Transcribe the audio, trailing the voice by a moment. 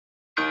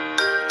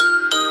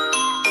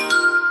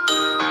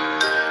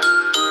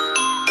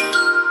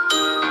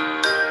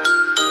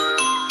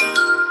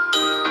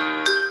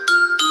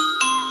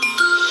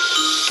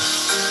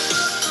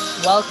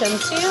welcome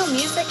to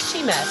Music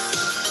She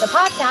Missed, the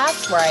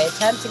podcast where I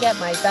attempt to get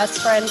my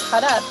best friend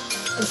caught up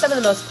in some of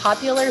the most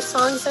popular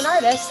songs and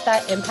artists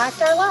that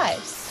impact our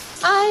lives.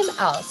 I'm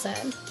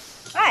Allison.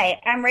 Hi,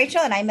 I'm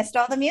Rachel, and I missed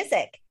all the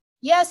music.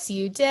 Yes,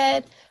 you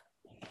did.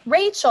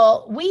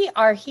 Rachel, we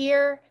are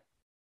here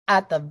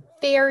at the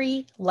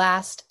very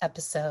last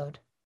episode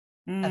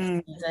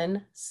of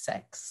season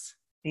 6.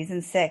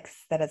 Season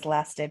 6 that has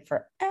lasted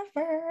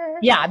forever.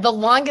 Yeah, the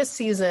longest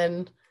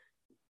season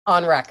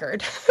on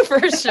record, for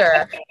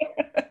sure.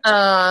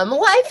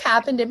 Life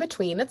happened in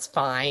between. It's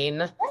fine.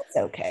 That's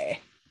okay.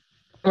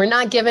 We're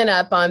not giving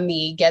up on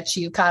the get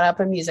you caught up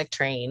in music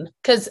train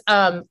because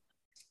I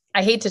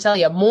hate to tell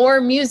you,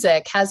 more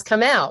music has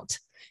come out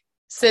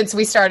since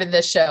we started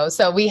this show.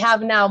 So we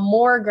have now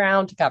more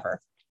ground to cover.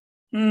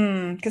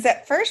 Because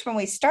at first when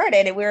we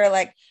started, we were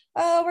like,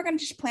 oh, we're going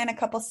to just plan a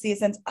couple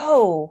seasons.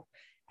 Oh,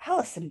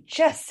 Allison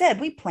just said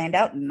we planned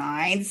out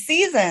 9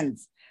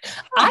 seasons.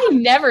 I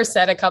never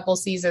said a couple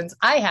seasons.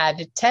 I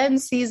had 10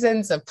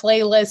 seasons of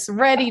playlists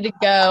ready to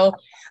go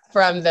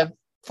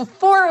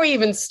before we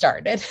even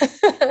started.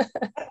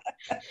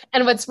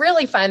 And what's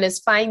really fun is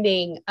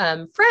finding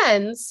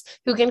friends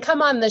who can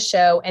come on the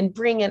show and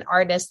bring in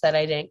artists that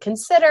I didn't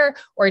consider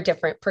or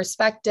different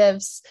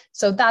perspectives.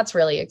 So that's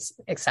really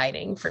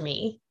exciting for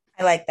me.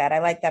 I like that. I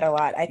like that a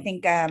lot. I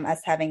think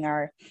us having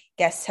our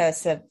guest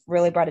hosts have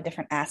really brought a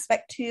different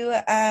aspect to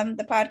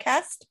the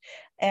podcast.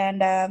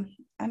 And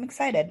I'm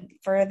excited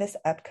for this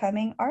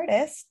upcoming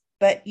artist.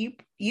 But you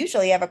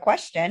usually have a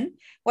question.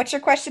 What's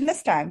your question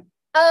this time?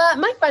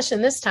 My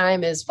question this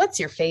time is, what's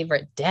your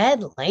favorite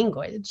dead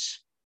language?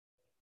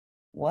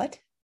 What?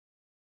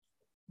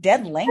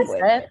 Dead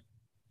language?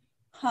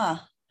 Huh.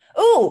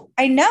 Oh,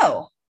 I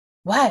know.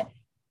 What?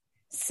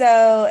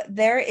 So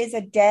there is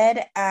a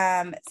dead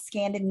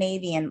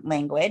Scandinavian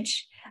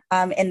language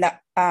in the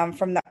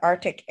from the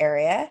Arctic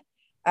area,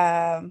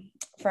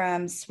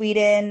 from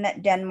Sweden,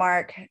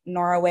 Denmark,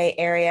 Norway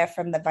area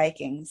from the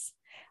Vikings.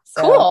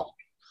 So, cool.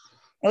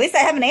 At least I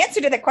have an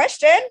answer to the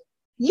question.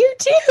 You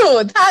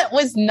too. That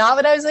was not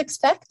what I was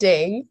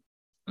expecting.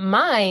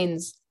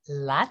 Mine's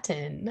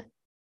Latin.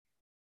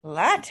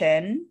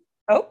 Latin?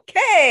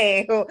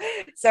 Okay.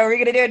 So are we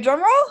going to do a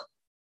drum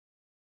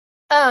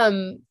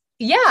roll?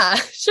 Yeah,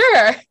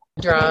 sure.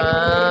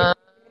 Drum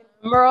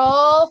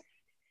roll.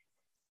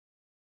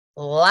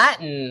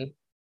 Latin.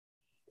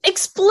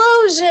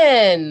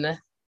 Explosion.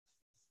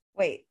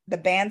 Wait, the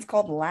band's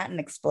called Latin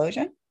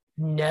Explosion?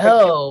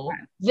 No.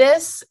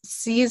 This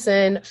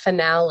season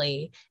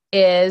finale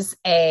is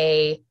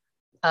a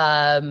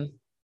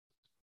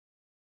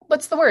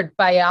what's the word?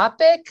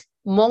 Biopic,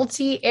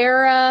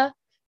 multi-era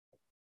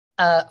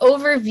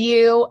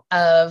overview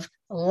of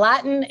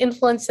Latin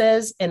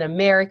influences in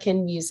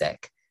American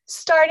music,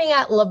 starting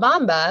at La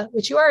Bamba,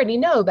 which you already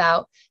know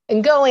about,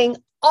 and going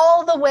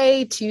all the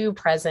way to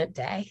present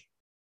day.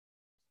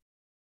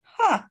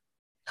 Huh.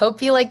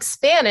 Hope you like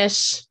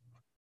Spanish.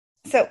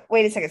 So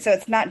wait a second. So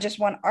it's not just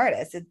one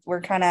artist. We're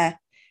kind of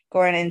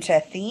going into a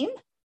theme?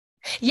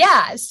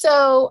 Yeah.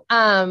 So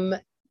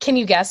can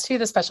you guess who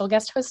the special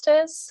guest host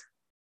is?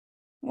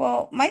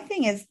 Well, my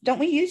thing is, don't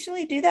we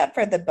usually do that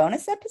for the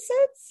bonus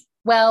episodes?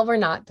 Well, we're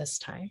not this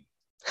time.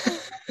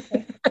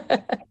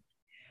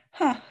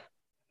 Huh.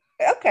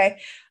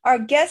 Okay. Our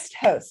guest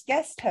host.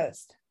 I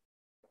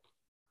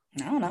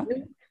don't know.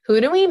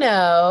 Who do we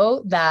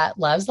know that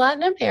loves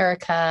Latin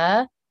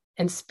America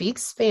and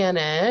speaks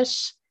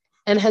Spanish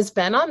and has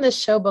been on this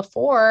show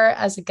before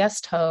as a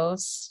guest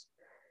host,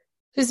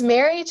 who's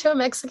married to a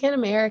Mexican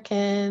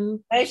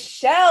American?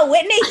 Michelle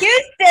Whitney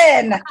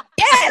Houston.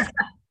 Yes.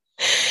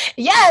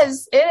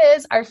 Yes, it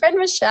is our friend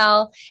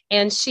Michelle,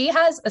 and she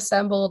has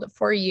assembled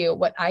for you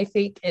what I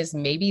think is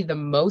maybe the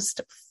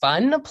most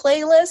fun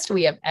playlist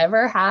we have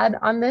ever had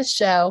on this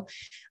show.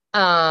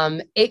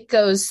 It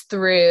goes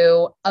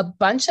through a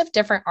bunch of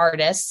different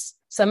artists,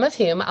 some of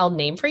whom I'll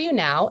name for you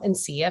now and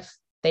see if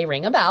they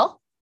ring a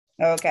bell.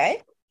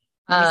 Okay.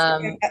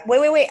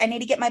 Wait. I need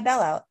to get my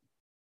bell out.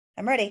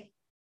 I'm ready.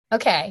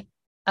 Okay.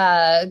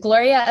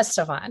 Gloria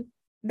Estefan.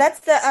 That's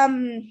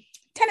the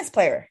tennis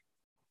player,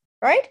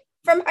 right?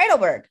 From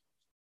Heidelberg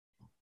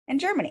in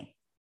Germany.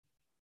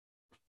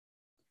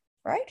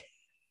 Right?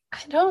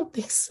 I don't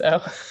think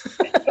so.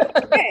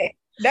 Okay.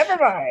 Never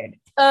mind.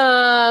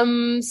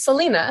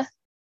 Selena.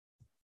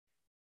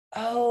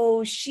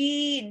 Oh,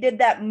 she did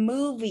that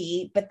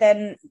movie, but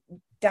then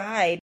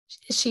died.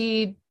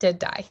 She did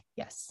die.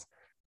 Yes.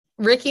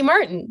 Ricky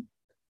Martin.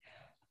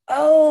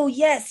 Oh,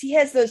 yes. He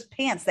has those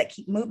pants that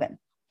keep moving.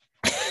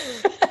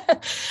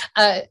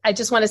 I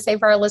just want to say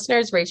for our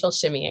listeners,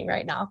 Rachel's shimmying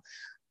right now.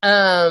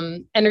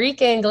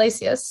 Enrique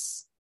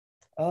Iglesias.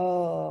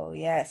 Oh,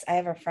 yes. I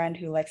have a friend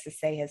who likes to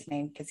say his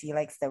name because he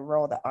likes to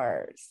roll the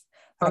R's.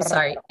 I'm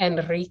sorry,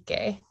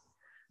 Enrique.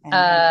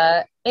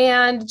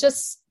 And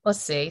just,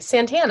 let's see,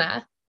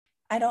 Santana.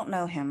 I don't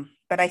know him,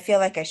 but I feel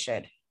like I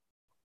should.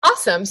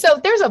 Awesome. So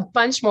there's a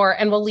bunch more,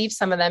 and we'll leave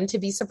some of them to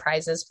be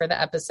surprises for the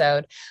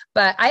episode.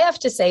 But I have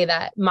to say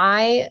that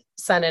my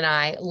son and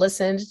I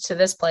listened to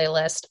this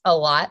playlist a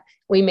lot.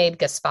 We made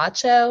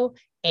gazpacho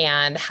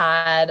and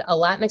had a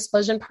Latin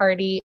explosion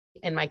party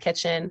in my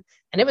kitchen,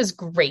 and it was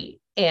great.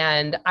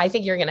 And I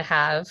think you're going to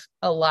have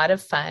a lot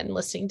of fun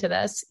listening to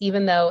this,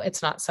 even though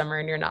it's not summer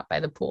and you're not by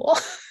the pool.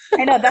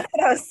 I know, that's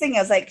what I was thinking.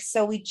 I was like,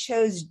 so we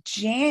chose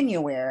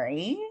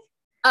January.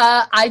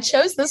 I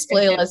chose this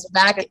playlist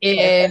back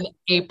in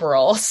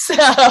April,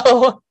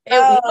 so it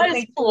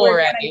was pool we're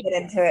ready. Get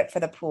into it for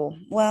the pool.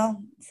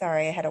 Well,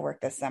 sorry, I had to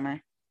work this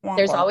summer. Womp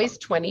There's womp. always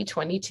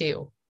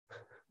 2022.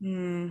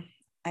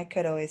 I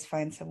could always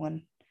find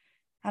someone.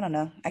 I don't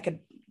know. I could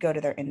go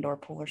to their indoor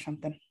pool or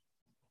something.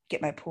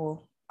 Get my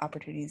pool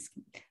opportunities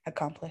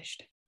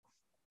accomplished.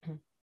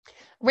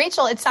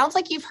 Rachel, it sounds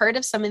like you've heard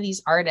of some of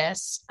these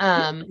artists.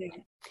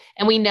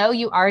 And we know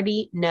you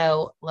already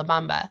know La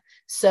Bamba.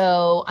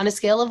 So on a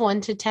scale of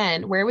 1 to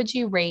 10, where would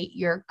you rate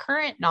your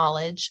current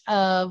knowledge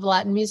of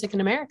Latin music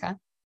in America?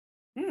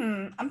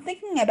 I'm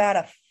thinking about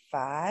a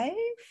 5.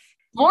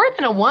 More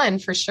than a 1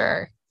 for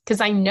sure,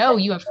 because I know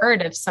you have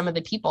heard of some of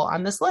the people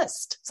on this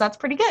list. So that's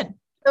pretty good.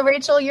 So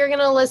Rachel, you're going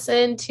to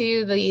listen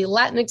to the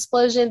Latin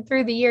Explosion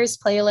Through the Years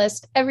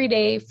playlist every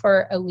day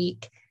for a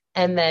week.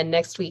 And then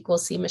next week we'll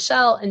see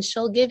Michelle, and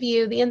she'll give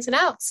you the ins and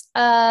outs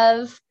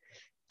of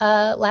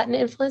Latin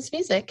influenced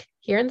music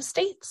here in the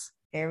States.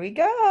 There we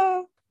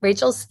go.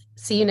 Rachel,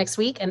 see you next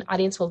week, and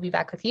audience will be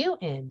back with you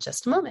in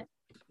just a moment.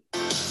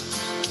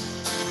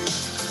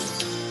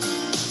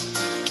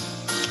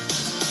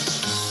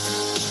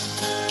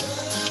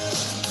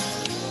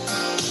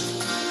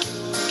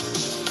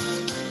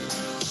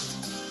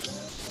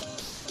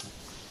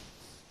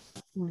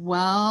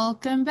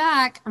 Welcome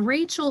back.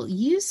 Rachel,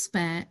 you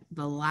spent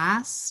the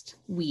last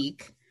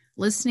week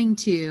listening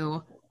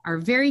to our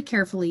very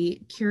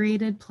carefully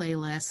curated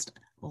playlist,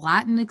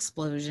 Latin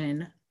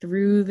Explosion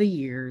Through the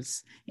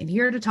Years. And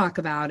here to talk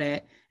about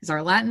it is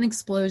our Latin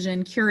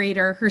Explosion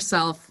curator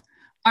herself,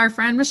 our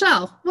friend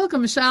Michelle.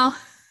 Welcome, Michelle.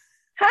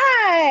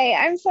 Hi,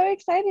 I'm so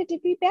excited to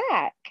be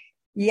back.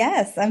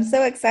 Yes, I'm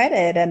so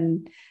excited.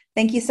 And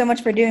thank you so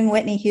much for doing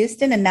Whitney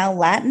Houston and now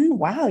Latin.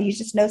 Wow, you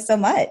just know so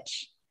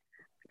much.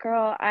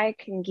 Girl, I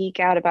can geek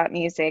out about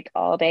music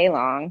all day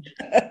long.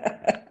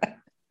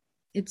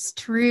 It's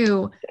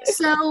true.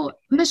 So,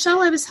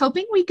 Michelle, I was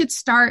hoping we could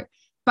start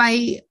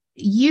by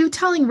you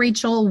telling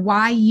Rachel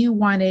why you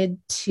wanted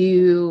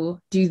to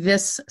do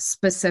this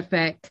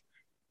specific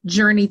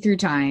journey through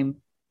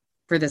time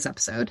for this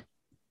episode.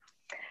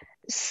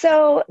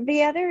 So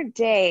the other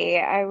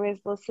day I was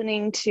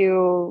listening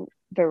to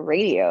the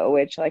radio,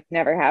 which like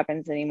never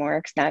happens anymore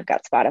because now I've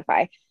got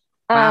Spotify.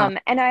 Wow.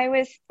 And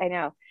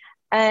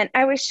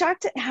I was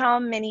shocked at how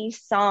many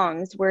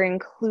songs were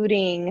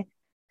including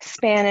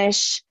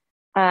Spanish,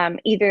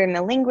 either in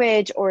the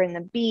language or in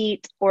the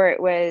beat, or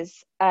it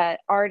was an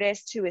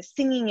artist who was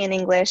singing in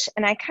English.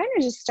 And I kind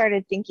of just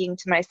started thinking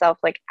to myself,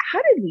 like,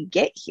 how did we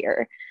get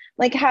here?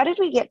 Like, how did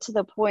we get to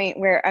the point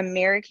where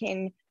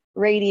American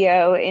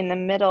radio in the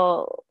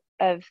middle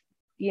of,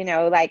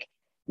 like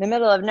the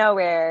middle of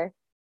nowhere,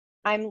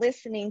 I'm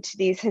listening to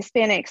these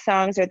Hispanic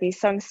songs or these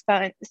songs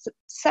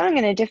sung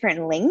in a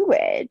different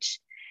language.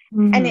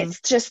 Mm-hmm. And it's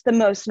just the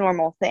most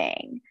normal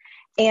thing.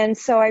 And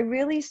so I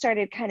really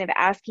started kind of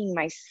asking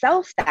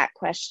myself that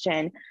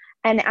question.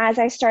 And as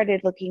I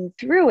started looking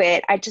through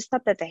it, I just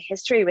thought that the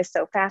history was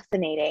so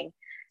fascinating.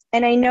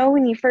 And I know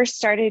when you first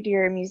started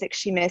your Music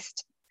She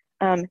Missed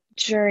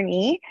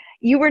journey,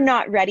 you were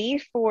not ready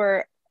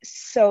for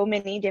so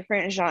many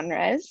different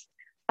genres.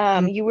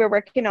 You were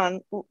working on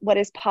what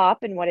is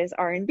pop and what is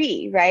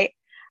R&B, right?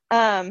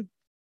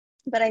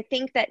 But I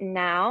think that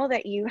now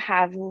that you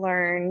have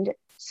learned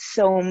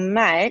so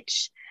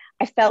much,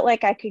 I felt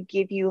like I could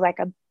give you like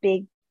a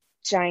big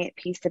giant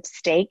piece of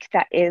steak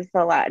that is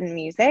the Latin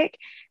music,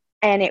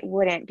 and it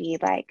wouldn't be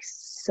like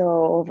so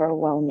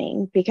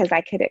overwhelming because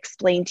I could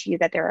explain to you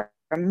that there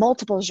are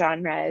multiple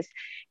genres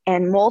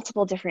and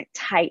multiple different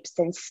types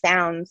and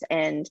sounds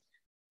and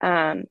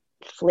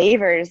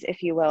flavors,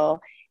 if you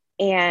will,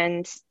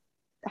 and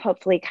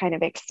hopefully kind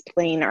of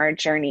explain our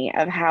journey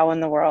of how in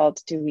the world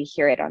do we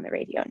hear it on the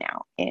radio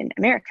now in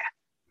America.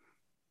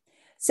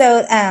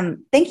 So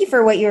thank you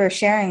for what you were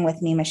sharing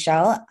with me,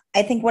 Michelle.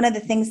 I think one of the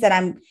things that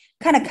I'm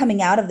kind of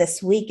coming out of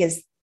this week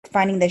is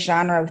finding the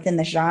genre within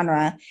the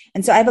genre.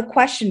 And so I have a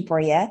question for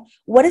you.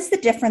 What is the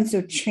difference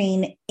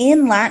between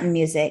in Latin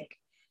music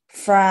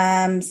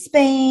from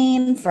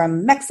Spain,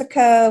 from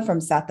Mexico,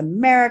 from South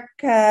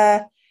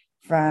America,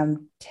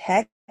 from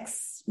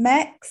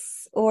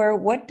Tex-Mex? Or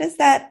what does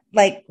that,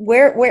 like,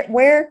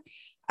 where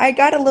I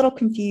got a little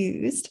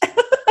confused.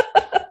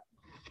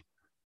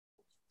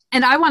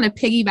 And I want to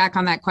piggyback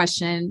on that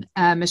question,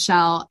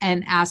 Michelle,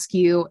 and ask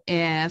you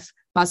if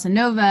bossa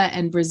nova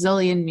and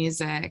Brazilian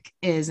music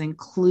is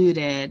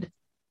included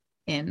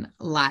in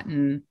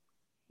Latin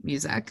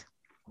music.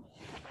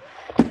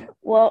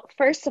 Well,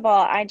 first of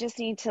all, I just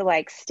need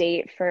to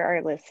state for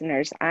our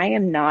listeners, I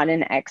am not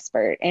an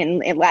expert in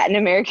Latin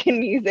American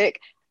music.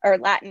 or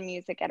Latin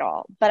music at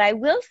all. But I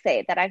will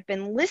say that I've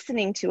been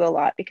listening to a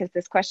lot because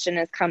this question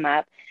has come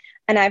up.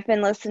 And I've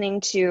been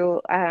listening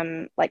to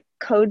like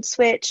Code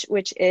Switch,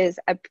 which is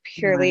a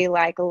purely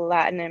like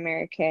Latin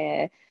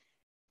America,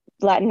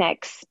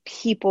 Latinx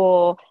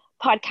people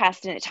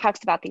podcast, and it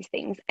talks about these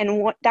things.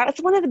 And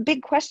that's one of the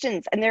big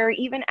questions. And there are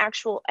even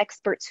actual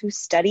experts who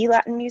study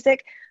Latin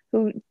music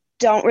who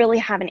don't really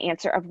have an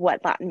answer of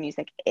what Latin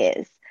music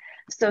is.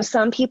 So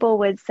some people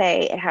would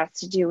say it has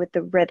to do with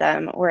the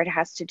rhythm or it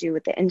has to do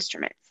with the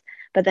instruments.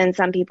 But then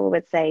some people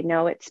would say,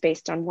 no, it's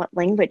based on what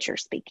language you're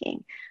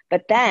speaking.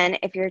 But then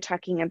if you're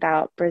talking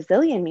about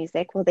Brazilian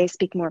music, well, they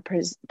speak more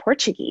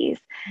Portuguese.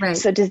 Right.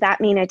 So does that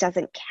mean it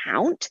doesn't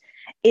count?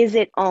 Is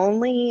it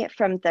only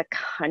from the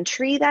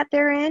country that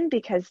they're in?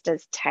 Because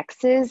does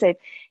Texas,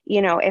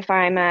 if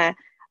I'm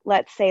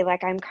let's say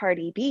like I'm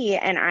Cardi B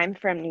and I'm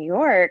from New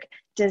York,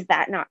 does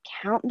that not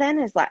count then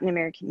as Latin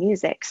American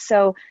music?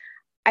 So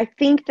I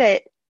think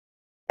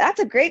that's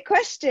a great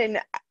question.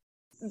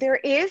 There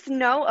is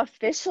no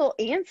official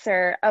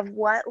answer of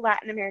what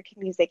Latin American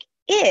music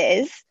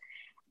is.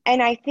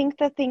 And I think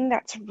the thing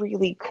that's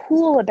really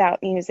cool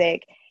about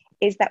music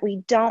is that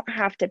we don't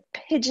have to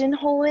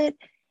pigeonhole it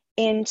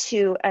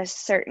into a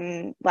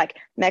certain, like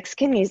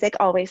Mexican music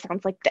always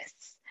sounds like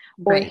this,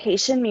 or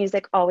Haitian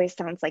music always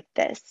sounds like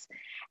this.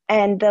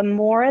 And the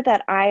more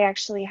that I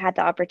actually had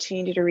the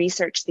opportunity to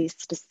research these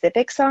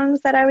specific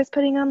songs that I was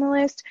putting on the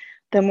list,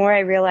 the more I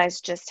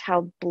realized just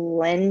how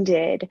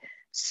blended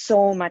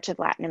so much of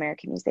Latin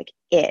American music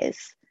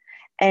is.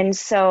 And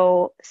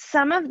so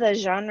some of the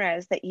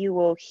genres that you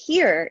will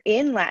hear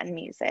in Latin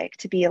music,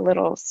 to be a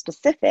little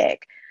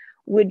specific,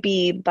 would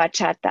be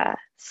bachata,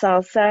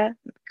 salsa,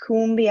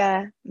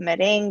 cumbia,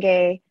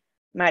 merengue,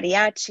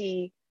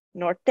 mariachi,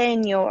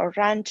 norteño or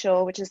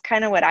rancho, which is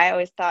kind of what I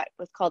always thought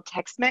was called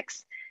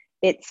Tex-Mex.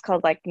 It's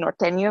called like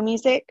norteño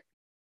music.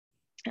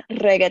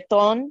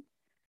 Reggaeton,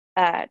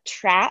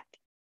 trap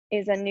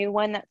is a new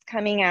one that's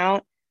coming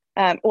out.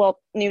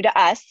 New to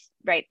us,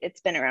 right?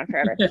 It's been around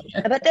forever.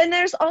 But then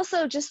there's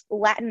also just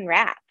Latin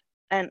rap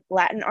and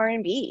Latin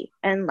R&B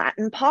and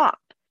Latin pop.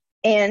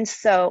 And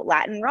so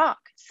Latin rock.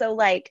 So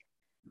like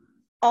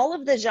all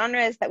of the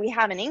genres that we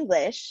have in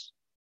English,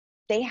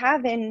 they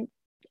have in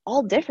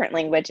all different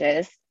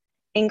languages,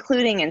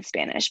 including in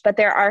Spanish. But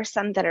there are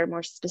some that are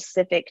more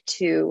specific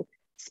to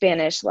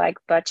Spanish, like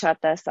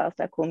bachata,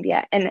 salsa,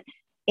 cumbia. And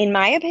in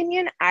my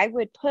opinion, I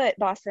would put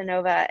bossa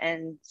nova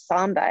and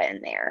samba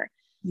in there.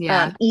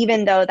 Yeah.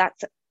 Even though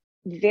that's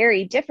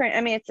very different.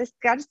 I mean, it's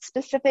got a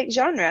specific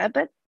genre,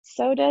 but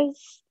so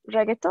does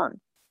reggaeton.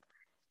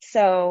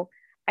 So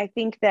I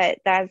think that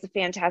is a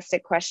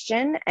fantastic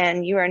question.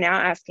 And you are now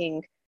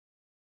asking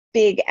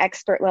big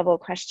expert level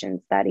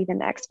questions that even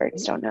the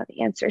experts don't know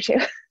the answer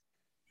to.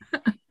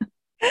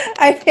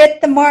 I've hit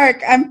the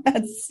mark. I'm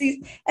at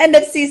end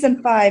of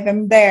season 5.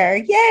 I'm there.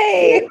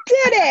 Yay! You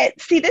did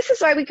it. See, this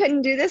is why we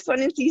couldn't do this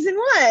one in season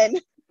 1.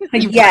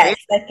 Yes,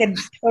 I can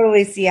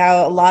totally see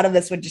how a lot of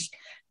this would just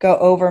go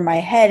over my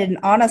head. And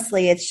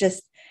honestly, it's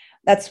just,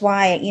 that's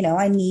why,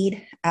 I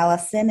need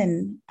Allison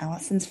and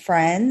Allison's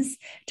friends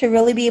to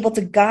really be able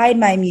to guide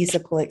my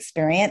musical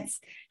experience.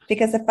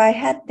 Because if I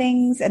had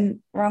things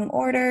in wrong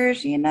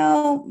orders,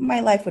 my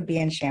life would be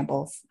in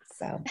shambles.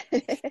 So.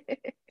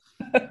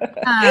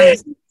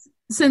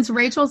 Since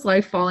Rachel's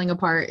life falling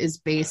apart is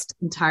based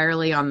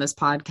entirely on this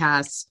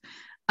podcast,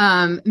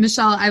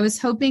 Michelle, I was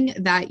hoping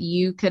that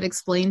you could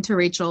explain to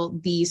Rachel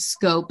the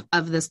scope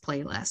of this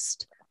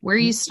playlist, where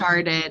you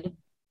started,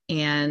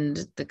 and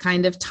the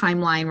kind of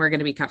timeline we're going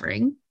to be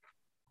covering.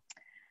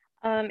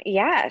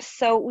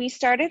 So we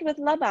started with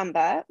La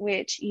Bamba,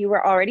 which you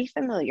were already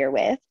familiar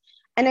with,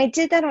 and I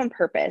did that on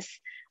purpose.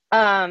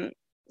 So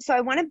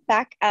I want to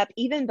back up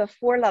even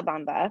before La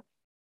Bamba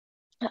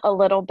a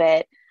little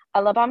bit.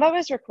 La Bamba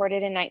was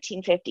recorded in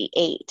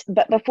 1958,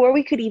 but before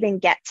we could even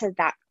get to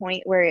that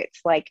point where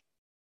it's like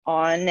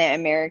on the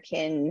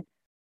American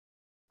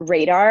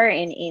radar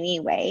in any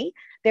way,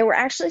 there were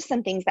actually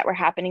some things that were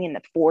happening in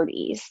the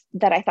 40s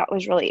that I thought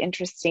was really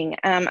interesting.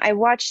 I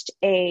watched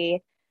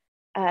a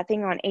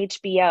thing on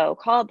HBO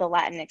called The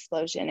Latin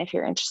Explosion, if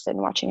you're interested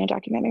in watching a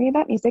documentary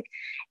about music.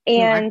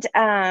 And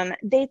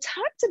they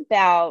talked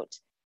about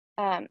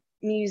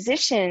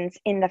musicians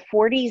in the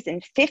 40s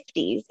and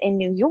 50s in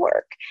New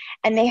York,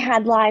 and they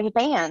had live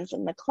bands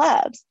in the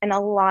clubs. And a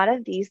lot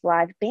of these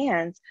live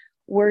bands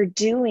were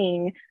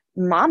doing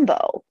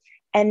mambo,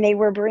 and they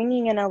were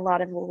bringing in a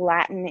lot of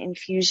Latin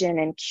infusion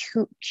and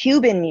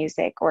Cuban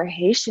music or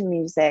Haitian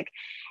music.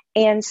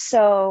 And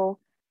so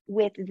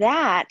with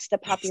that, the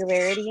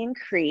popularity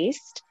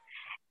increased.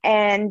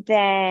 And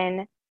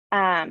then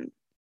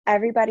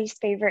everybody's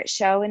favorite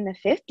show in the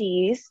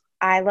 50s,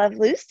 I Love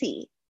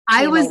Lucy.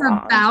 I was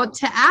about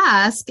to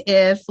ask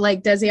if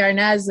like Desi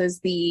Arnaz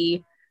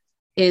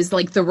is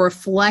like the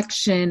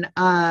reflection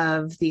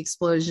of the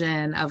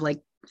explosion of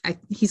like,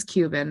 he's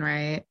Cuban,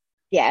 right?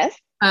 Yes.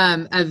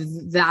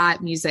 Of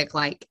that music,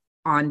 like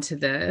onto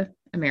the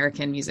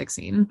American music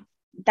scene.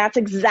 That's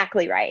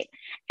exactly right.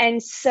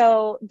 And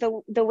so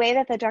the way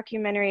that the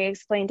documentary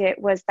explained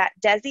it was that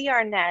Desi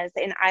Arnaz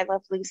in I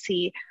Love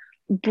Lucy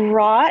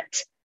brought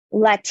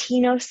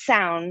Latino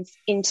sounds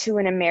into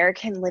an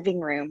American living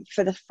room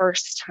for the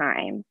first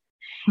time.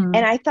 And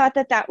I thought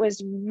that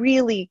was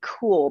really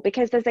cool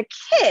because as a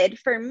kid,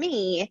 for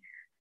me,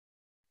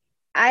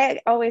 I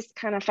always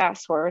kind of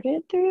fast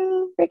forwarded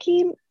through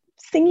Ricky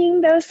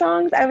singing those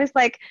songs. I was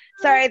like,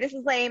 sorry, this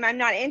is lame. I'm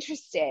not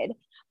interested.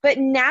 But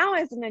now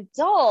as an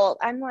adult,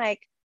 I'm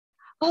like,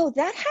 oh,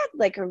 that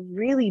was a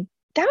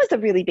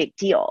really big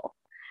deal.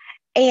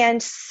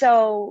 And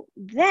so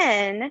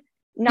then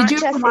did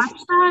you ever watch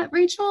that,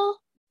 Rachel?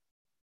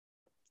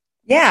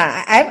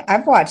 Yeah,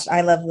 I've watched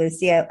I Love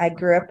Lucy. I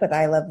grew up with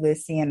I Love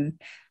Lucy,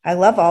 and I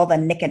love all the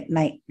Nick at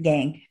Night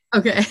gang.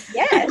 Okay.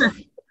 Yes.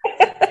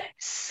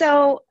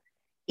 So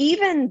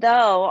even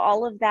though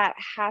all of that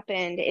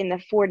happened in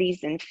the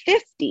 40s and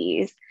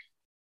 50s,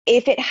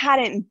 if it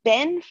hadn't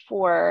been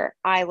for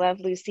I Love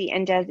Lucy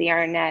and Desi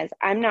Arnaz,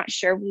 I'm not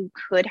sure we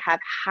could have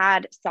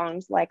had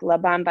songs like La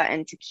Bamba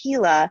and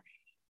Tequila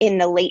in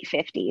the late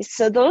 50s.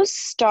 So those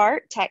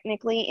start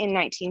technically in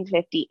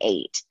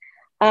 1958.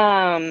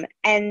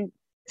 And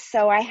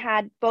so I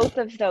had both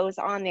of those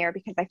on there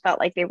because I felt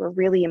like they were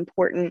really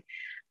important.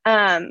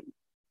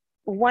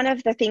 One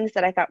of the things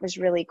that I thought was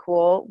really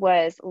cool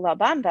was La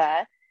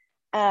Bamba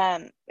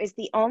is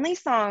the only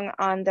song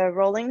on the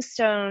Rolling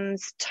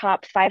Stones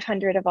top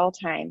 500 of all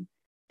time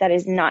that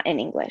is not in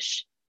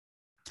English.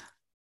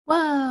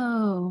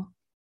 Whoa.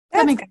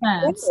 That makes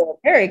sense. Cool.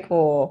 Very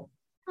cool.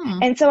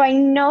 And so I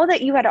know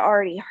that you had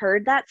already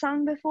heard that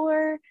song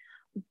before,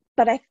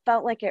 but I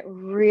felt like it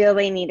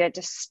really needed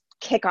to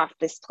kick off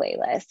this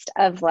playlist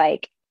of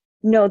like,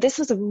 no, this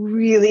was a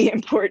really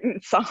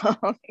important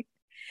song.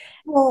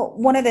 Well,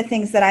 one of the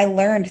things that I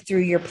learned through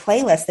your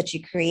playlist that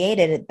you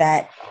created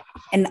that,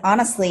 and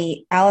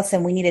honestly,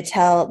 Allison, we need to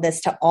tell this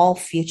to all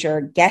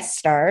future guest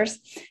stars,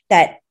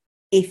 that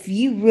if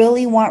you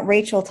really want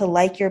Rachel to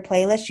like your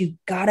playlist, you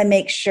got to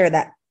make sure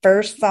that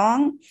first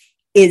song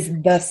is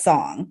the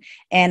song.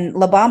 And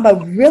La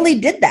Bamba really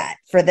did that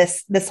for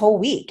this whole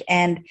week.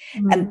 And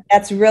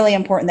that's really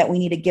important that we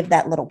need to give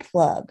that little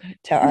plug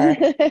to our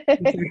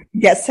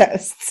guest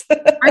hosts.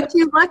 Aren't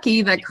you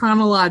lucky that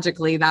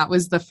chronologically that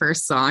was the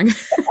first song?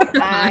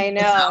 I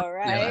know,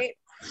 right?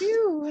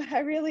 Phew,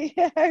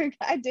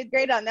 I did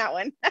great on that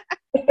one.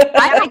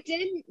 I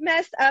did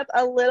mess up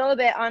a little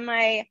bit on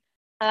my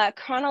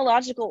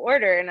chronological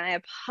order, and I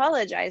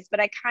apologize, but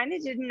I kind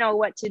of didn't know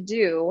what to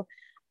do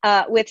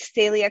with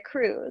Celia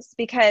Cruz,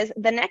 because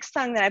the next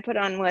song that I put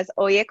on was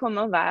Oye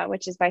Como Va,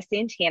 which is by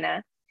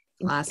Santana.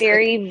 Classic.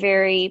 Very,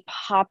 very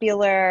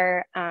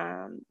popular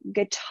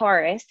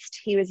guitarist.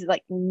 He was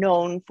like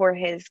known for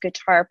his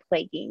guitar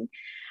playing.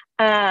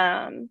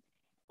 And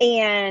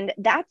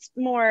that's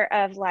more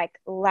of like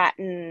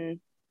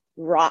Latin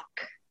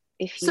rock,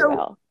 if you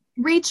will.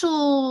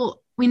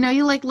 Rachel, we know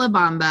you like La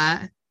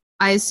Bamba.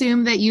 I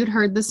assume that you'd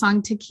heard the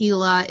song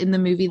Tequila in the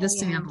movie The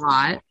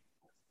Sandlot.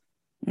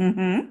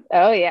 Mm-hmm.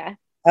 Oh yeah.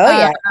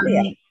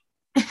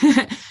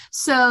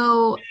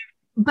 So,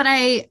 but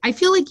I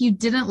feel like you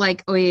didn't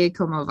like Oye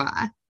Como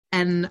Va,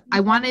 and I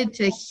wanted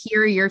to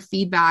hear your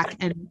feedback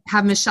and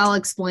have Michelle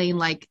explain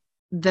like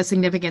the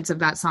significance of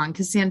that song,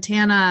 because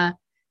Santana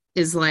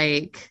is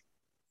like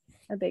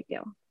a big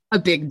deal.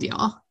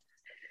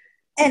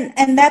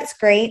 And that's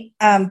great.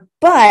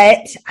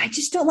 But I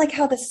just don't like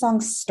how the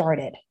song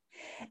started.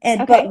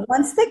 And but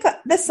once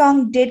the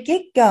song did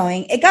get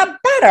going, it got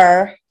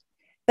better.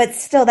 But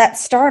still, that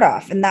start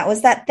off, and that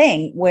was that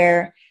thing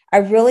where I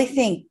really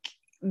think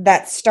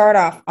that start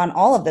off on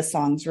all of the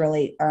songs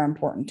really are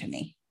important to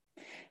me.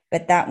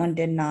 But that one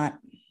did not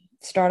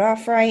start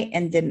off right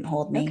and didn't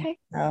hold me.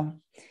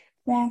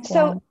 Okay.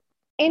 So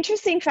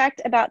interesting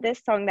fact about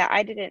this song that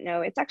I didn't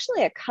know, it's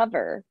actually a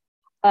cover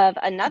of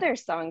another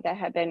song that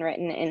had been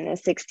written in the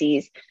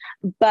 60s.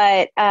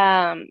 But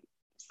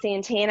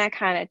Santana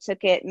kind of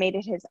took it, made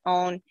it his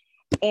own.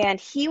 And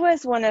he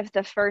was one of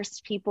the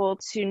first people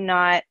to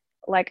not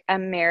like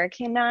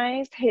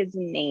Americanize his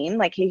name.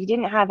 Like he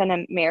didn't have an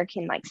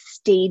American like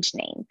stage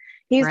name.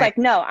 He was like,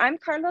 no, I'm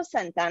Carlos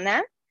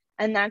Santana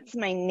and that's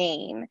my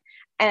name.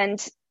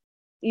 And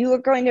you are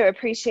going to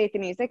appreciate the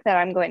music that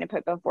I'm going to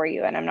put before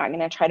you. And I'm not going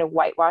to try to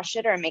whitewash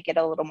it or make it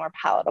a little more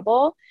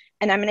palatable.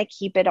 And I'm going to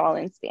keep it all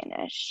in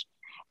Spanish.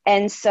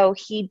 And so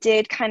he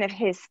did kind of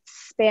his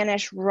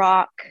Spanish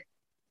rock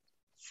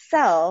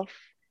self.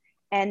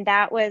 And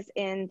that was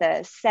in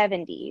the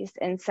 70s.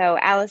 And so,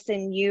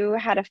 Allison, you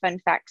had a fun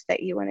fact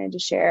that you wanted to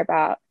share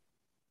about.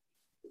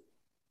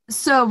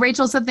 So,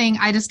 Rachel, something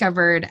I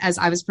discovered as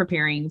I was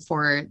preparing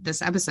for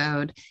this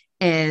episode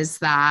is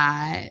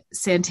that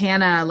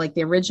Santana, like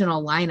the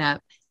original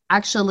lineup,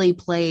 actually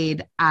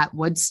played at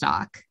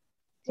Woodstock.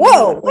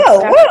 Whoa.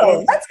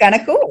 That's kind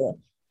of cool.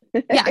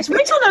 Yeah,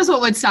 Rachel knows what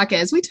Woodstock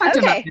is. We talked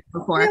about it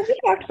before. Yeah, we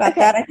talked about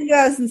that. I think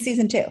that was in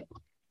season 2.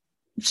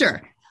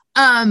 Sure.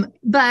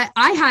 But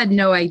I had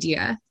no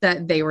idea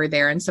that they were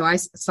there. And so I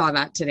saw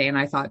that today and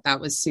I thought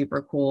that was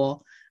super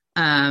cool.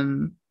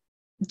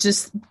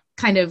 just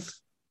kind of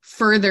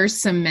further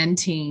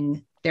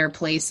cementing their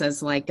place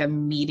as like a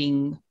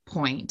meeting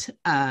point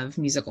of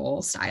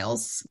musical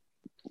styles.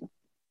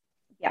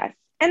 Yes.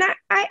 And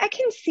I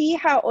can see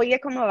how Oye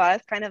Como Va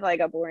is kind of like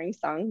a boring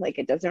song. Like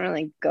it doesn't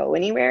really go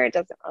anywhere. It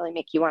doesn't really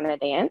make you want to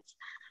dance,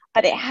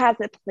 but it has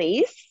a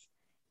place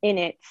in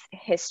its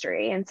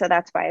history. And so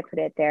that's why I put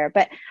it there.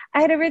 But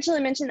I had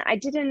originally mentioned I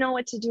didn't know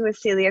what to do with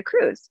Celia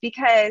Cruz,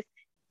 because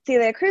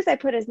Celia Cruz I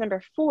put as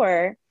number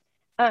 4.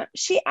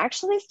 She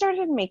actually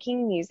started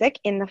making music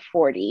in the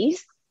 40s.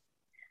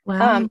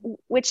 Wow.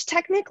 Which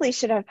technically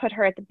should have put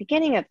her at the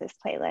beginning of this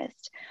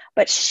playlist,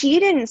 but she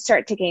didn't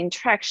start to gain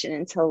traction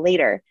until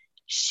later.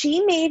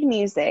 She made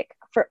music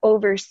for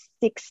over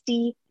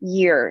 60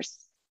 years.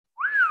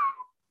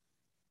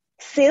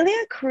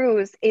 Celia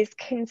Cruz is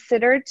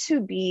considered to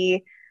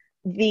be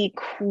the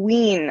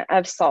queen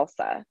of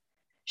salsa.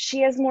 She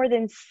has more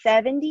than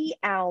 70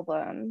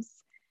 albums.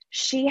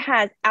 She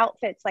has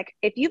outfits, like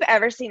if you've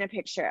ever seen a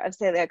picture of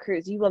Celia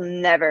Cruz, you will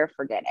never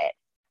forget it.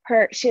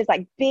 She has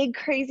like big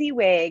crazy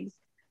wigs,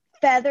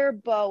 feather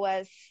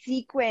boas,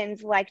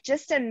 sequins, like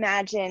just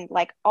imagine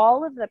like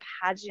all of the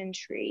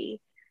pageantry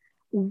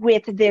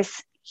with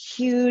this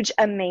huge,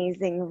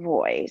 amazing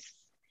voice.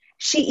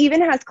 She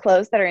even has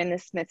clothes that are in the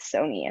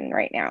Smithsonian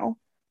right now.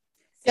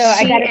 So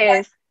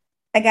I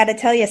got to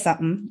tell you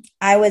something.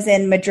 I was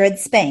in Madrid,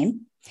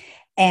 Spain,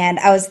 and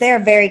I was there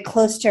very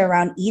close to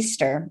around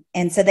Easter.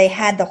 And so they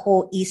had the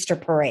whole Easter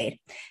parade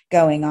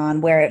going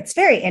on, where it's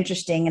very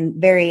interesting and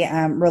very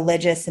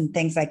religious and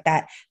things like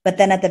that. But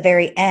then at the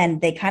very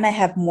end, they kind of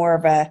have more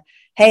of a,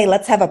 hey,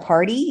 let's have a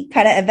party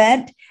kind of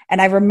event.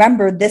 And I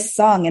remembered this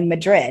song in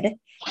Madrid.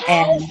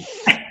 And,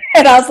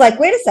 and I was like,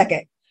 wait a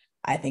second.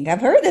 I think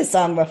I've heard this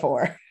song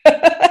before.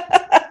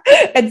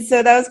 And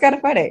so that was kind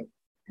of funny.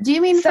 Do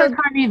you mean for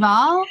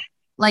Carnival?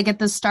 Like at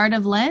the start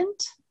of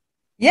Lent?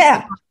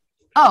 Yeah.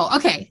 Oh,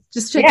 okay.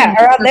 Just checking. Yeah,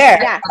 around there.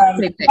 Yeah.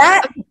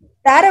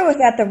 That it was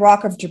at the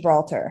Rock of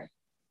Gibraltar.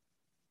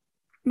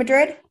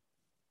 Madrid?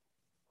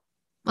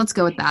 Let's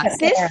go with that.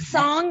 This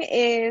song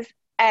is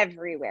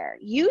everywhere.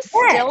 You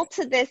still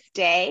to this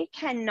day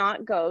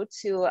cannot go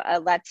to a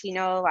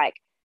Latino like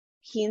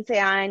 15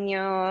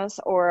 años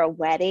or a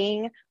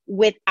wedding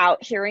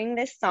without hearing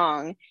this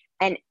song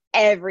and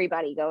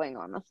everybody going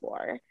on the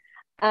floor.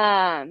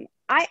 I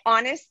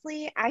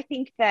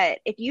think that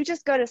if you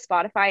just go to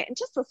Spotify and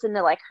just listen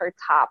to like her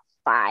top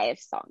 5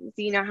 songs,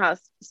 you know how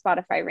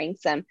Spotify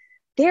ranks them,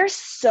 they're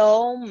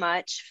so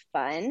much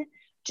fun.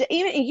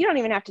 You don't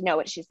even have to know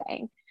what she's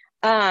saying.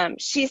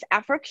 She's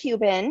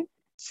Afro-Cuban,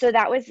 so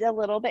that was a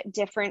little bit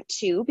different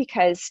too,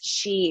 because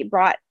she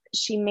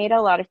made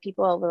a lot of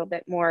people a little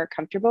bit more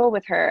comfortable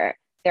with their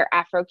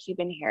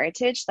Afro-Cuban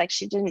heritage. Like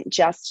she didn't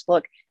just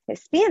look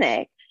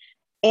Hispanic.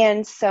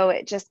 And so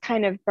it just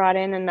kind of brought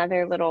in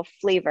another little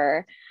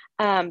flavor.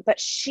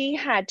 But she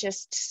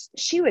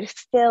would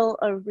fill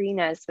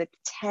arenas with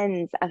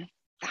tens of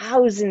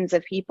thousands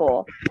of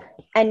people,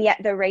 and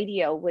yet the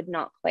radio would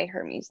not play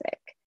her music.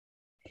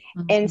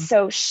 Mm-hmm. And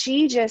so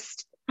she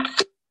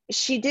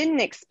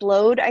didn't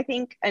explode, I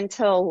think,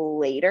 until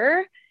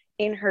later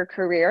in her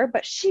career,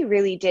 but she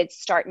really did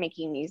start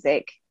making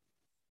music,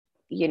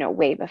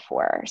 way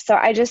before. So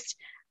I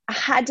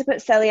had to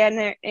put Celia in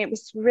there. It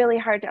was really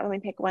hard to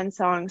only pick one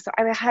song. So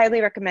I would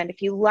highly recommend,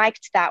 if you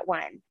liked that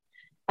one,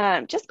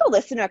 just go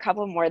listen to a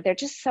couple more. They're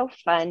just so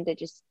fun to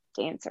just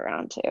dance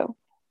around to.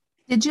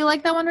 Did you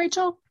like that one,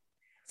 Rachel?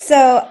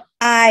 So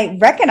I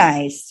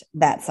recognized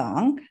that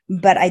song,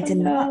 but I did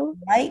not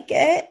like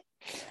it.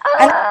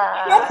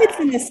 I love it's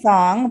in this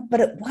song, but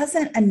it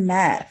wasn't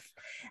enough.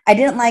 I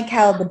didn't like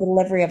how the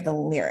delivery of the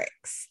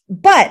lyrics,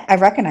 but I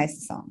recognized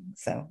the song.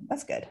 So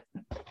that's good.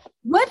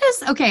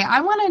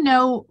 I want to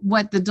know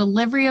what the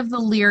delivery of the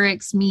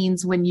lyrics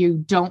means when you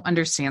don't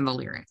understand the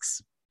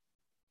lyrics.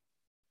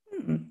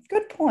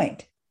 Good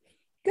point.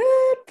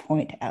 Good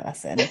point,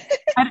 Allison.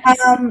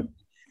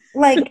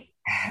 Like,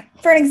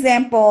 for an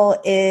example,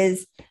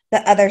 is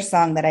the other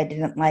song that I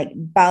didn't like,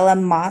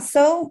 Balamos,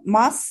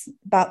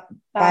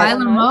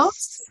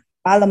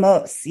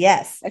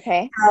 yes.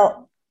 Okay.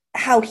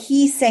 How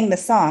he sang the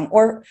song,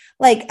 or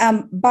like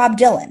Bob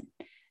Dylan,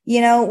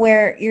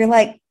 where you're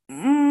like,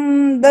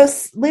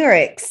 those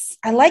lyrics,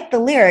 I like the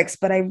lyrics,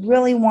 but I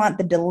really want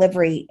the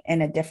delivery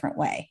in a different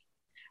way.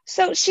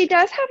 So she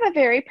does have a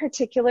very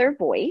particular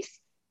voice.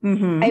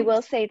 Mm-hmm. I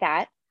will say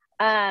that.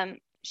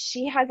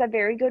 She has a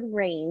very good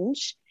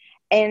range.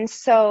 And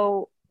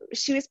so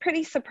she was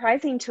pretty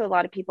surprising to a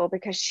lot of people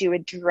because she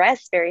would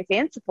dress very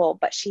fanciful,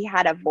 but she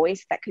had a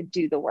voice that could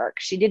do the work.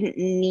 She didn't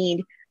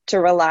need to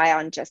rely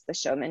on just the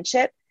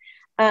showmanship.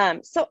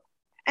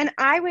 And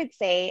I would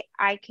say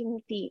I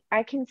can see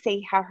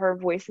how her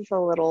voice is a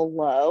little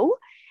low,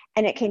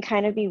 and it can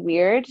kind of be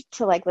weird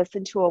to like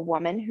listen to a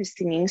woman who's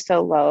singing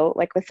so low,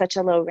 like with such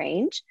a low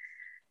range.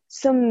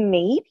 So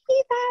maybe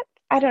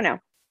I don't know,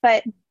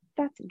 but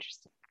that's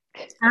interesting.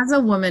 As a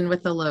woman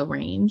with a low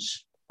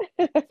range,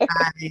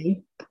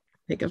 I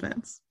take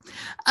offense.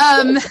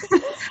 All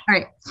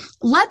right,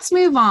 let's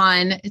move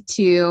on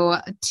to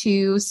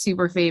two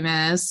super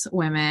famous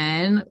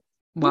women.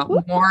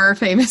 Well, more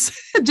famous,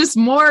 just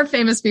more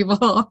famous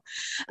people.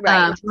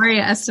 Right.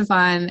 Gloria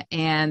Estefan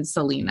and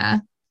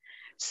Selena.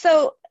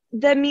 So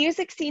the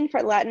music scene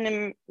for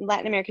Latin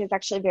America is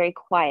actually very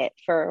quiet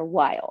for a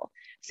while.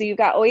 So you've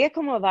got Oye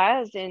Como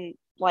Va in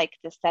like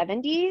the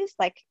 70s,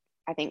 like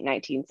I think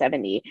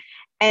 1970.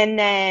 And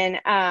then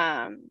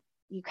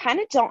you kind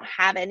of don't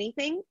have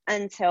anything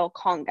until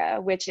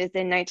Conga, which is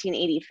in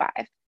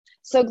 1985.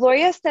 So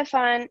Gloria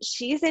Estefan,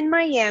 she's in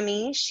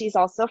Miami. She's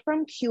also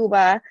from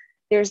Cuba.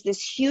 There's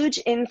this huge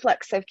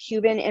influx of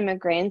Cuban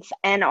immigrants,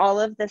 and all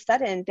of the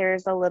sudden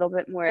there's a little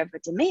bit more of a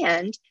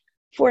demand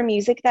for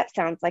music that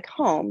sounds like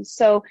home.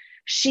 So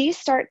she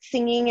starts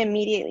singing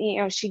immediately.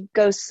 You know, she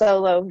goes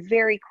solo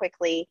very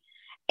quickly.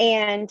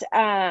 And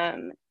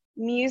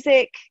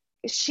music,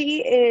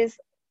 she is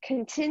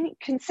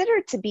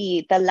considered to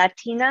be the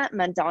Latina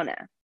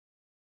Madonna.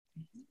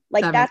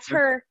 Like that's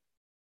her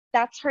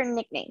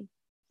nickname.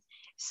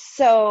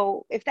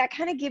 So if that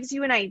kind of gives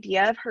you an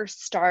idea of her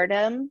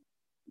stardom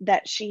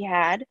that she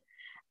had,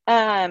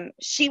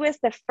 she was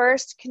the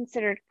first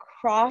considered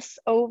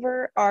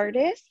crossover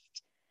artist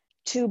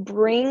to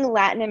bring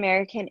Latin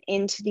American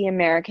into the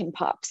American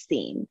pop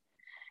scene.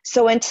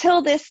 So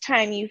until this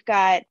time, you've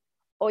got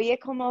Oye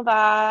Como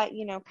Va,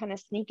 you know, kind of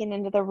sneaking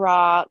into the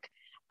rock.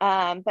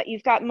 But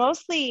you've got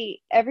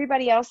mostly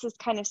everybody else is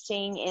kind of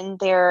staying in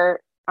their,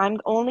 I'm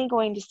only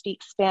going to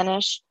speak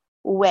Spanish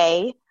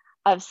way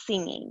of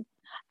singing.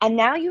 And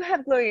now you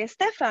have Gloria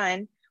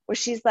Estefan, where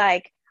she's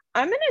like,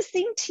 I'm going to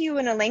sing to you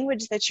in a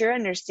language that you're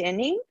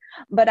understanding,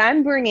 but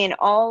I'm bringing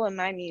all of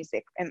my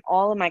music and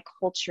all of my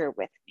culture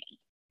with me.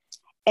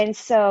 And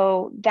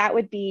so that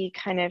would be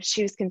kind of,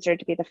 she was considered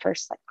to be the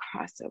first like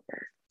crossover.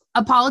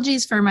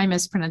 Apologies for my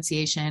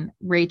mispronunciation.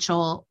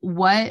 Rachel,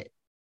 what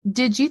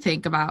did you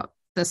think about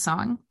this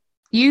song?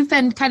 You've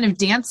been kind of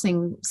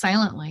dancing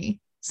silently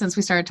since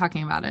we started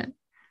talking about it.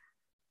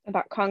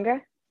 About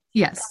Conga?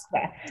 Yes.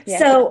 Yeah.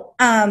 So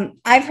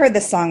I've heard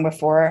this song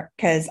before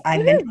because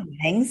I've been to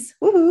weddings.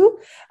 Woohoo!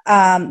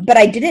 But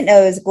I didn't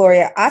know it was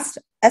Gloria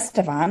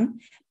Estefan.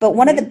 But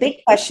one of the big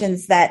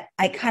questions that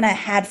I kind of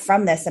had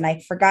from this, and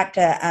I forgot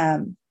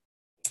to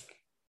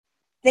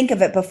think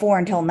of it before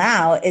until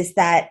now, is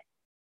that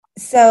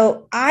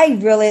so I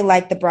really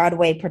like the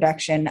Broadway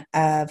production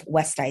of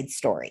West Side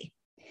Story.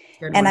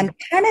 And I'm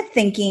kind of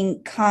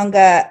thinking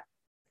Conga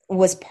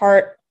was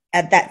part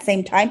at that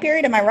same time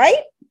period. Am I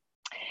right?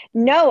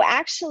 No,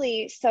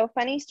 actually, so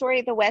funny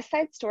story. The West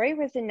Side Story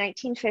was in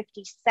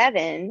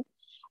 1957,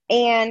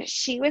 and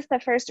she was the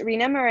first,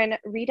 Rita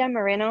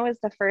Moreno was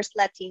the first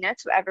Latina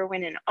to ever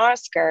win an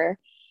Oscar.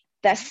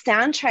 The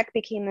soundtrack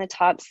became the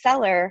top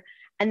seller,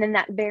 and then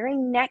that very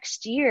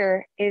next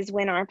year is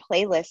when our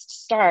playlist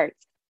starts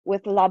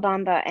with La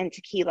Bamba and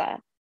Tequila.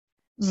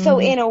 So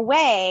in a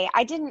way,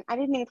 I didn't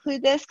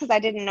include this because I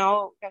didn't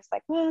know. I was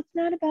like, well, it's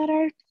not about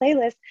our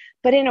playlist.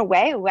 But in a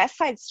way, West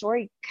Side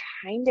Story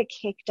kind of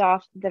kicked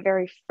off the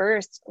very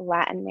first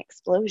Latin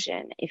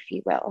explosion, if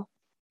you will.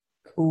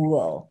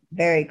 Cool.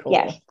 Very cool.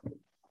 Yes.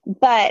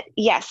 But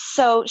yes,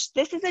 so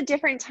this is a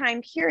different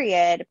time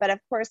period. But of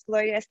course,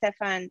 Gloria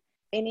Estefan,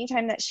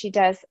 anytime that she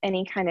does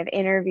any kind of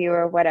interview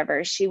or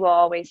whatever, she will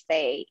always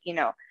say, you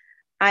know,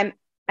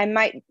 I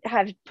might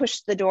have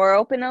pushed the door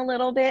open a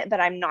little bit,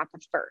 but I'm not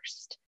the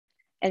first.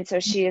 And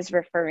so she is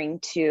referring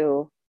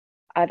to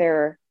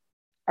other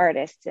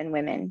artists and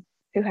women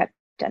who have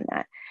done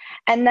that.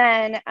 And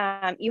then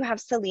you have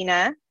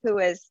Selena, who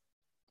was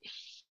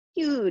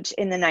huge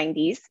in the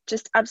 90s,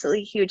 just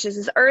absolutely huge. This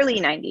is early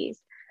 90s.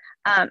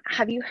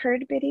 Have you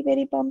heard Bitty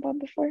Bitty Bum Bum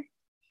before?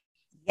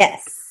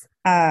 Yes.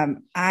 I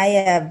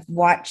have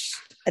watched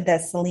the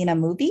Selena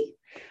movie.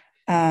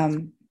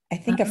 I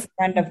think a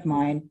friend of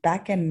mine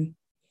back in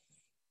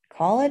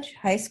college,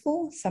 high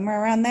school,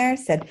 somewhere around there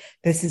said,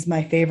 this is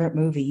my favorite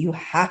movie. You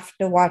have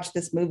to watch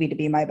this movie to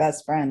be my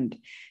best friend.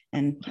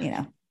 And, you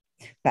know,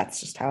 that's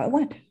just how it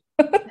went.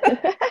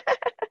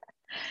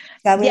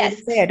 Sadly to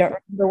say, I don't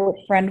remember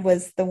what friend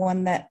was the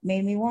one that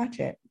made me watch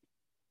it.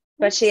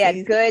 But she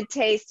had good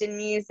taste in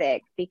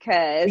music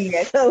because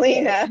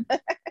Selena.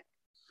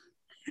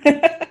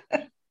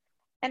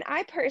 And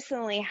I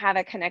personally have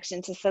a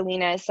connection to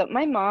Selena. So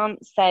my mom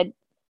said,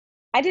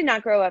 I did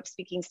not grow up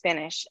speaking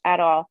Spanish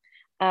at all.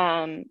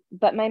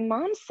 But my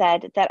mom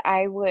said that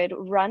I would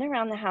run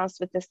around the house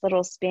with this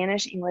little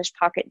Spanish-English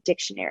pocket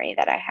dictionary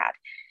that I had.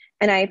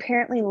 And I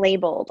apparently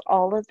labeled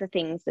all of the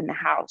things in the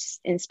house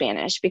in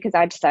Spanish because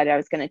I decided I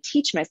was going to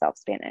teach myself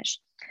Spanish.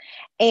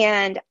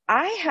 And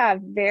I have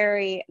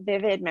very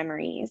vivid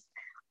memories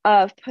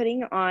of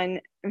putting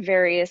on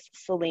various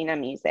Selena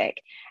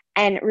music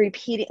and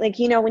repeating, like,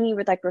 you know, when you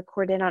would like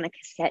record it on a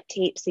cassette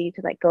tape so you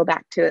could like go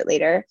back to it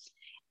later.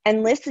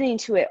 And listening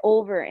to it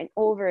over and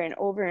over and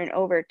over and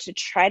over to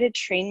try to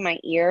train my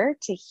ear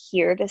to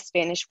hear the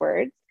Spanish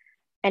words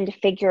and to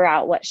figure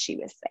out what she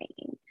was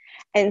saying.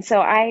 And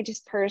so I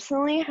just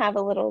personally have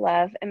a little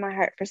love in my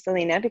heart for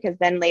Selena, because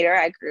then later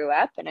I grew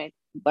up and I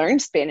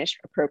learned Spanish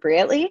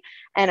appropriately,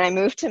 and I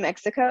moved to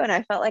Mexico, and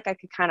I felt like I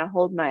could kind of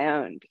hold my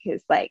own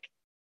because, like,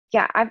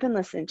 yeah, I've been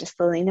listening to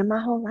Selena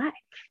my whole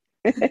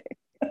life.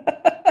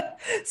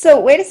 So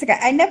wait a second.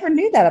 I never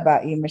knew that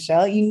about you,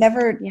 Michelle. You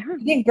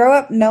didn't grow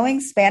up knowing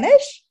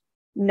Spanish?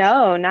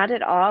 No, not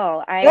at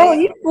all. Oh,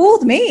 you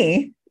fooled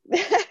me.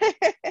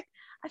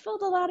 I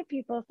fooled a lot of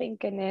people,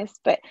 thank goodness.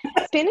 But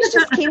Spanish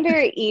just came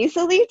very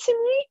easily to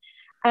me.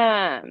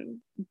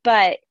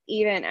 But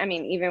even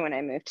when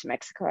I moved to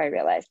Mexico, I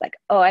realized, like,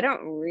 oh, I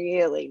don't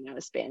really know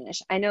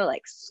Spanish. I know,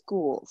 like,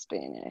 school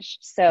Spanish.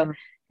 So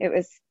it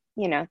was,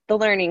 the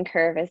learning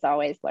curve is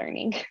always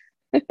learning.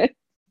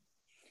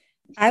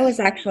 I was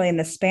actually in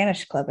the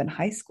Spanish club in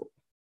high school.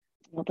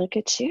 Well, look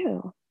at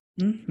you.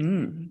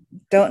 Mm-hmm.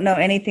 Don't know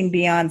anything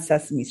beyond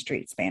Sesame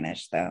Street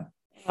Spanish, though.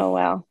 Oh,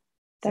 well,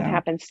 that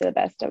happens to the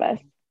best of us.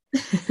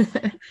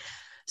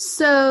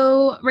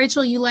 So,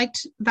 Rachel, you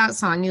liked that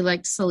song. You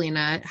liked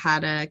Selena. It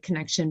had a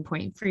connection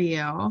point for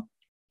you.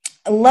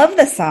 I love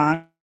the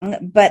song,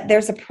 but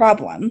there's a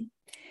problem.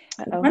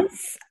 Uh-oh.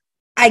 Once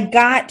I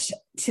got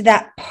to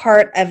that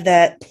part of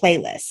the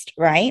playlist,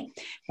 right,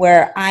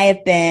 where I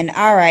have been,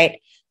 all right,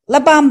 La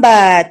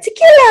Bamba,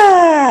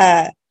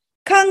 Tequila,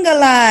 Conga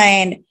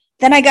Line.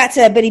 Then I got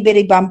to Bitty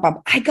Bitty Bum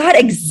Bum. I got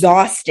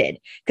exhausted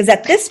because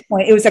at this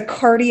point it was a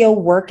cardio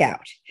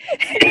workout.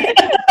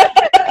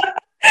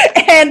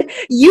 And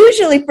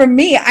usually for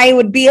me, I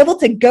would be able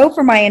to go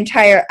for my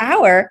entire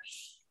hour,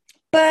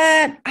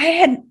 but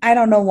I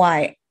don't know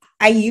why.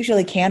 I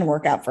usually can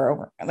work out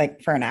for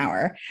an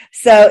hour.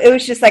 So it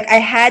was just like I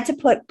had to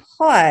put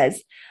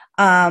pause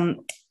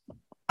on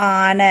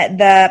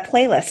the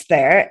playlist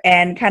there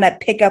and kind of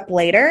pick up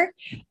later.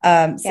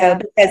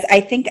 Because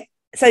I think,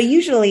 so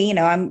usually,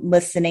 I'm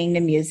listening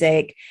to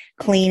music,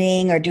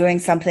 cleaning or doing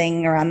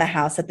something around the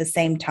house at the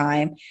same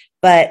time.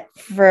 But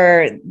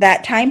for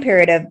that time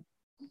period of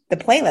the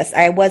playlist,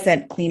 I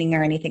wasn't cleaning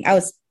or anything. I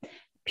was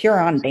pure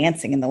on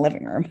dancing in the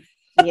living room.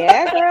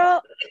 Yeah,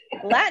 girl.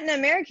 Latin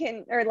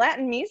American or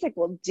Latin music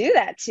will do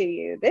that to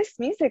you. This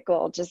music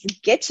will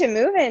just get you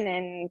moving,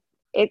 and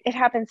it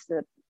happens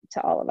to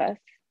all of us.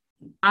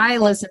 I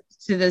listened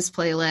to this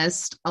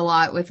playlist a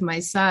lot with my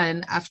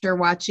son. After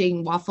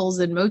watching Waffles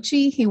and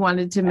Mochi, he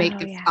wanted to make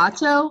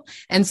gazpacho. Yeah.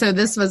 And so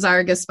this was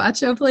our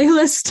gazpacho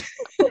playlist.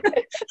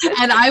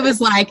 And I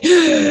was like,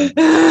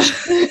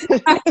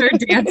 after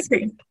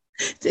dancing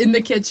in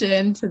the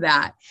kitchen to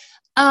that.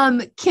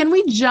 Can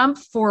we jump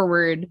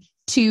forward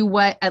to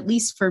what, at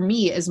least for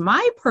me, is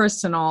my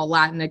personal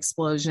Latin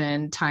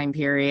explosion time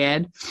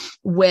period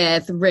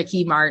with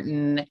Ricky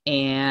Martin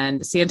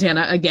and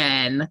Santana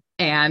Again,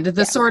 and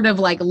the sort of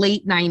like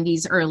late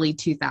 90s, early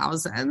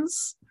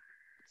 2000s.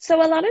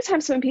 So a lot of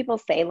times when people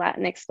say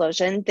Latin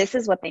explosion, this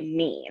is what they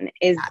mean,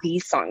 is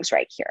these songs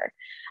right here.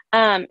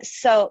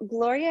 So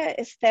Gloria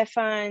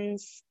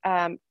Estefan's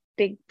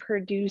big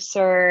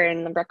producer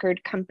and the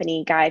record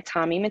company guy,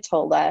 Tommy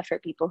Mottola, for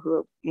people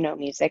who know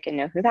music and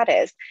know who that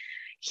is,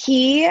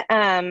 he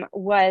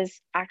was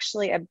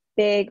actually a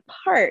big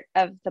part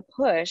of the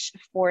push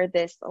for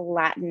this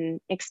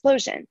Latin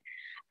explosion.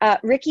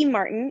 Ricky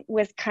Martin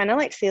was kind of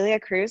like Celia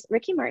Cruz.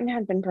 Ricky Martin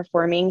had been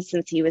performing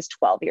since he was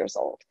 12 years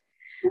old.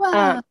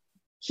 Wow.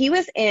 He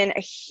was in a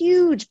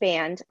huge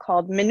band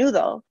called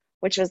Menudo,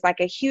 which was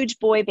like a huge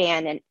boy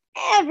band, and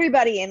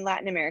everybody in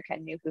Latin America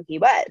knew who he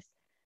was.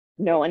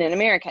 No one in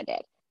America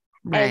did.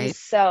 Right. And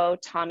so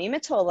Tommy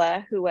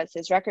Mottola, who was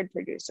his record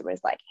producer,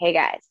 was like, hey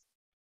guys,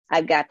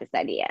 I've got this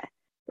idea,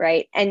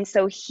 right? And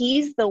so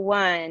he's the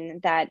one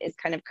that is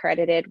kind of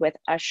credited with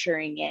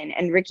ushering in.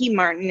 And Ricky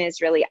Martin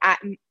is really,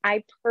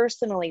 I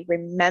personally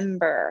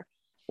remember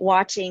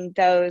watching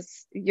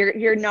those.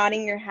 You're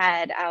nodding your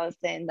head,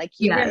 Allison. Like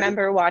you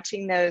remember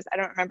watching those. I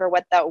don't remember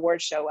what the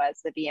award show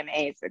was, the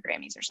VMAs, the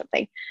Grammys or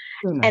something.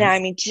 Oh, nice. And I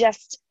mean,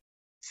 just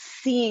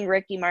seeing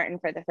Ricky Martin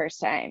for the first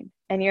time.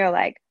 And you're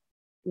like,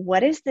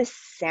 what is this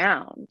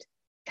sound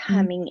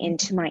coming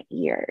into my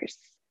ears?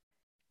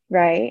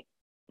 Right?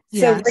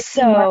 Yeah.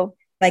 So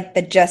like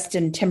the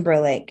Justin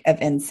Timberlake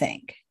of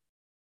NSYNC.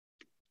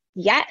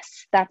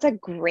 Yes, that's a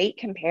great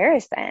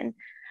comparison.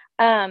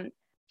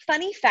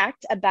 Funny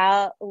fact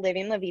about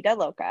Living La Vida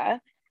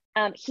Loca,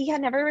 he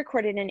had never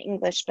recorded in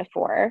English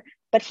before,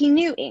 but he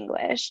knew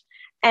English.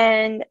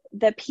 And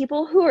the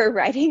people who were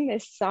writing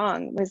this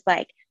song was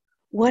like,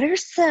 what are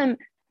some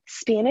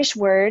Spanish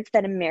words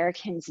that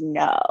Americans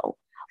know?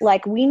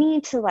 Like, we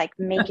need to like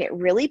make it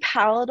really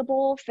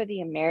palatable for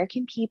the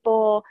American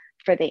people,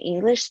 for the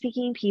English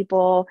speaking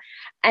people.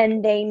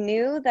 And they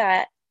knew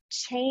that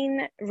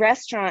chain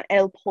restaurant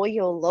El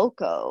Pollo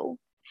Loco.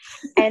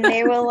 And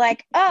they were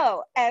like,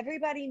 oh,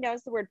 everybody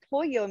knows the word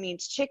pollo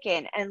means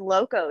chicken and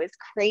loco is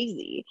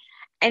crazy.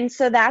 And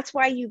so that's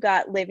why you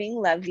got Living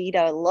La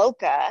Vida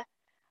Loca,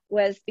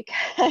 was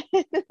because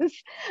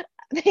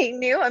they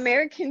knew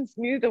Americans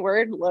knew the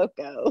word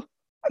loco.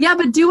 Yeah,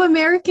 but do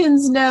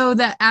Americans know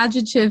that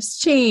adjectives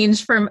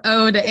change from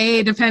O to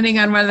A depending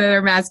on whether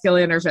they're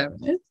masculine or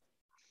feminine?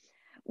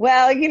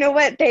 Well, you know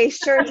what? They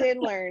sure did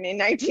learn in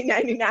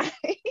 1999.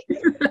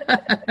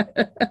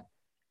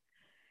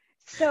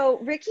 So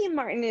Ricky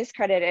Martin is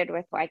credited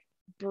with like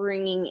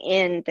bringing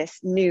in this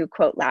new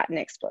quote Latin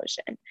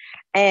explosion.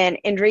 And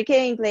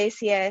Enrique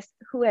Iglesias,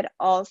 who had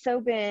also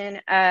been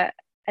an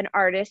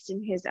artist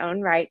in his own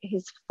right,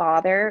 his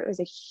father was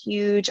a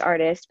huge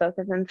artist, both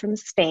of them from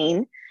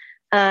Spain.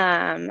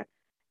 And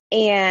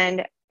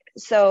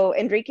so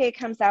Enrique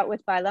comes out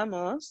with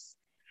Bailamos.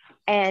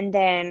 And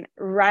then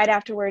right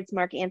afterwards,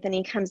 Marc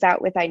Anthony comes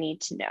out with I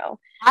Need to Know.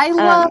 I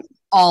love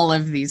all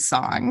of these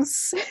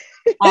songs,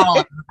 all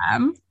of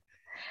them.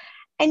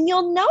 And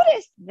you'll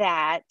notice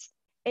that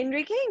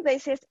Enrique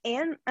Iglesias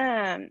is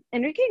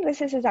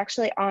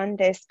actually on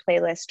this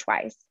playlist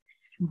twice.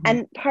 Mm-hmm.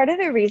 And part of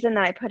the reason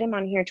that I put him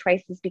on here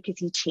twice is because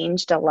he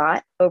changed a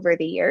lot over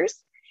the years.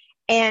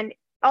 And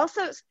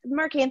also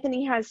Marc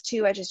Anthony has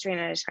two, I Just Ran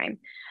Out of Time.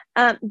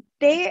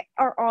 They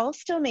are all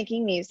still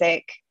making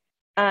music.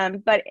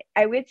 But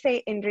I would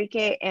say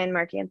Enrique and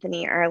Marc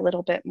Anthony are a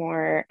little bit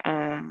more,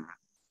 I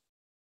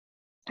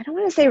don't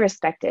want to say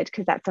respected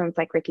because that sounds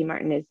like Ricky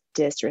Martin is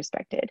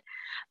disrespected,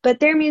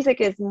 but their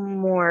music is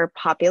more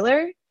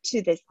popular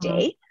to this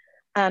day.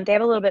 They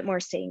have a little bit more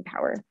staying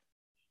power.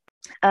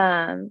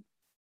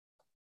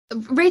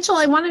 Rachel,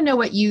 I want to know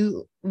what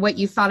you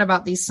thought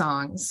about these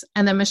songs.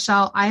 And then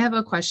Michelle, I have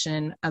a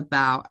question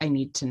about I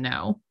Need to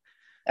Know.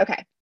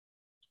 Okay.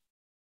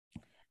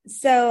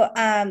 So,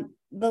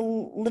 the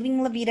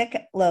Living La Vida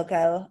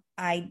Loco,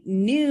 I've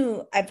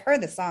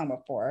heard the song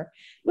before,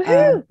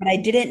 but I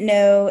didn't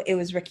know it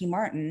was Ricky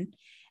Martin,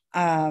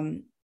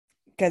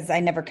 because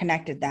I never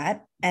connected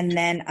that. And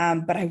then,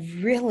 but I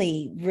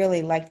really,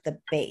 really liked the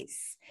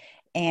bass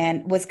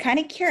and was kind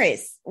of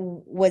curious,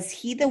 was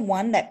he the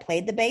one that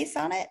played the bass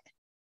on it?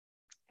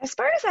 As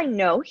far as I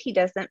know, he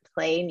doesn't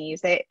play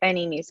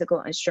any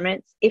musical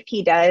instruments. If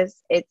he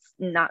does, it's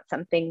not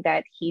something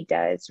that he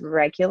does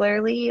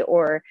regularly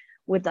or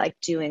would like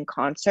do in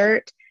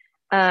concert.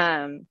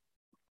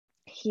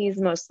 He's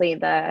mostly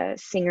the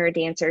singer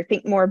dancer,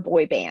 think more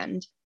boy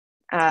band,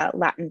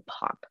 Latin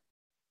pop.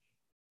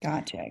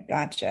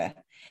 Gotcha.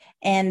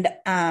 And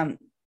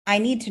I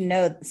Need to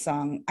Know the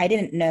song. I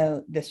didn't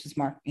know this was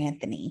Marc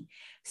Anthony.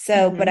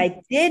 So, but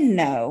I did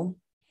know,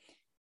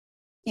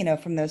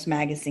 from those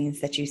magazines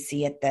that you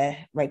see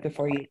right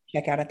before you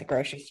check out at the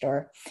grocery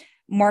store,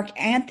 Marc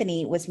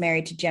Anthony was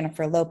married to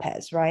Jennifer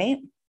Lopez, right?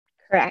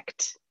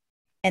 Correct.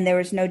 And there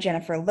was no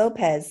Jennifer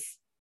Lopez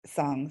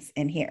songs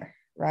in here,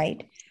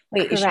 right?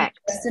 Wait, correct.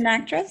 Is she just an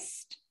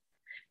actress?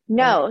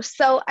 No.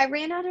 So I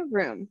ran out of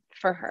room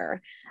for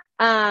her.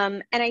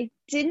 And I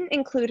didn't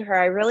include her.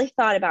 I really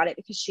thought about it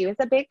because she was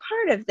a big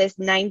part of this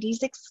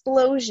 90s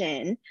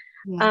explosion.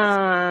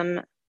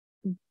 Yes.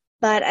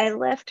 But I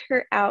left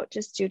her out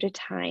just due to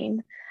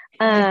time.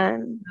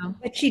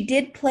 But she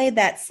did play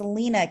that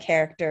Selena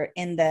character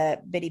in the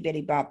Bitty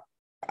Bitty Bop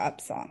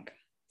Up song.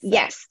 So.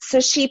 Yes.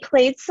 So she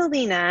played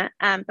Selena,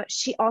 but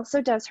she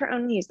also does her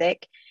own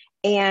music.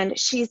 And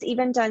she's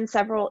even done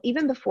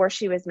even before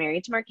she was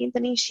married to Marc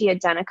Anthony, she had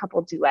done a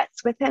couple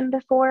duets with him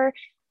before,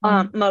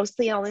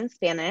 mostly all in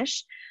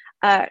Spanish.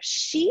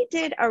 She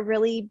did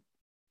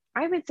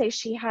I would say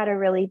she had a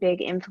really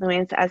big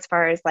influence as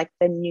far as like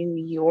the New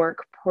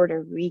York, Puerto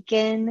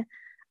Rican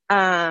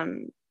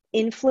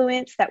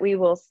influence that we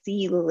will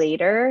see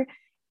later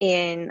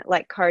in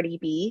like Cardi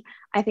B.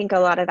 I think a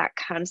lot of that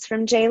comes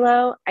from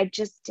J-Lo. I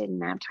just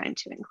didn't have time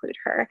to include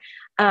her.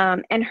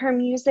 And her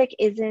music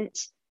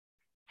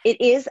it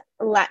is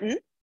Latin,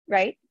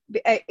 right?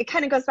 It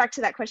kind of goes back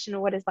to that question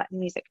of what is Latin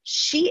music?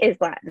 She is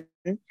Latin.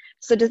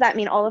 So does that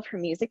mean all of her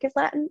music is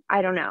Latin?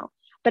 I don't know.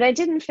 But I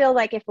didn't feel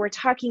like if we're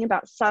talking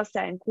about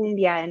salsa and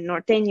cumbia and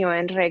norteño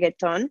and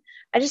reggaeton,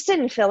 I just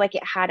didn't feel like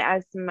it had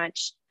as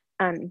much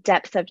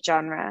depth of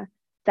genre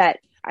that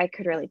I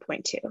could really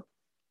point to.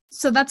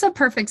 So that's a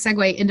perfect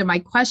segue into my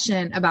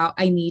question about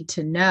I Need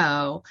to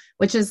Know,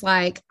 which is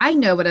like, I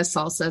know what a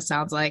salsa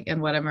sounds like and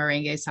what a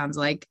merengue sounds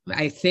like,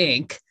 I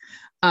think.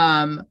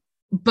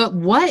 But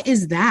what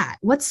is that?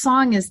 What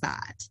song is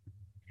that?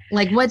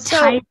 Like what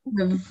type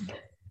of...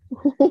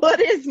 What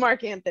is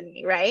Marc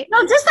Anthony, right?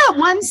 No, just that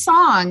one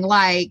song.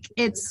 Like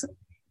it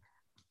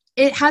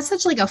has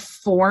such like a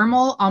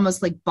formal,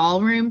 almost like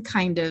ballroom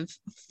kind of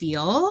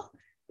feel.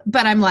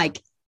 But I'm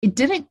like, it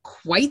didn't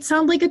quite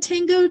sound like a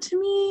tango to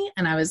me.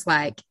 And I was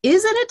like,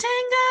 is it a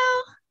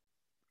tango?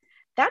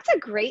 That's a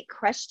great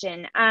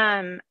question.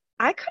 I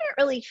couldn't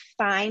really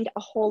find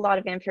a whole lot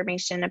of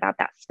information about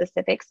that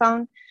specific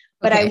song.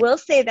 But I will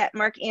say that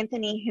Marc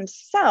Anthony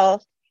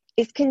himself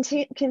is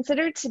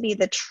considered to be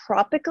the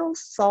tropical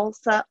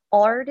salsa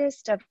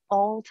artist of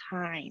all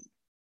time.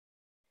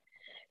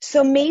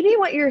 So maybe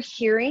what you're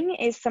hearing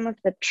is some of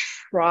the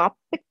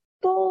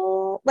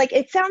tropical, like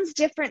it sounds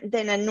different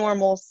than a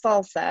normal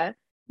salsa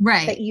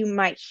that you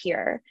might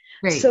hear.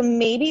 Right. So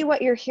maybe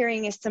what you're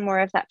hearing is some more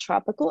of that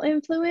tropical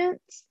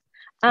influence.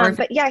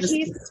 But yeah,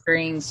 he's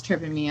strings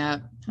tripping me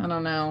up. I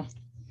don't know.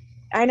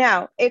 I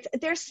know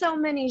there's so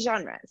many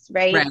genres,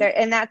 right?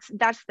 And that's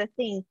the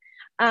thing.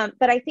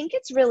 But I think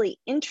it's really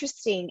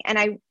interesting. And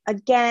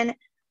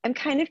I'm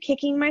kind of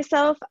kicking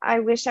myself. I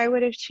wish I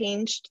would have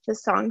changed the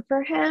song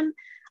for him.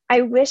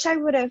 I wish I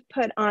would have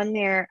put on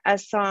there a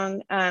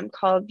song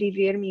called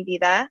Vivir mi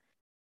vida.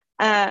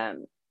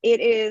 It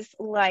is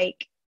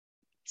like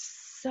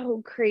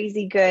so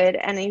crazy good,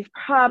 and you've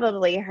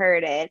probably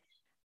heard it.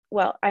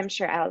 Well, I'm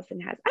sure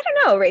Allison has. I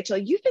don't know, Rachel,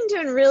 you've been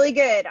doing really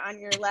good on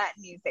your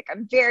Latin music.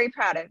 I'm very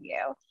proud of you.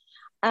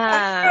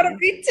 I'm proud of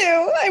me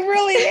too. I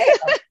really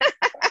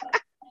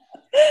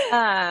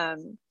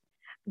am.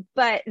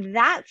 But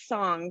that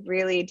song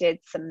really did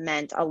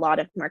cement a lot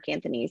of Mark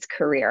Anthony's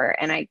career,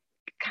 and I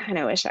kind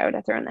of wish I would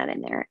have thrown that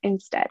in there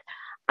instead.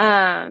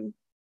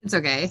 It's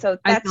okay. So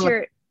that's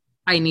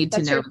I need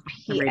to know.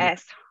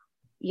 PS.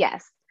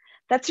 Yes,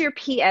 that's your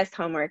PS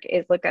homework,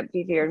 is look up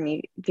Vivir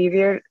mi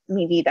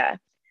vida.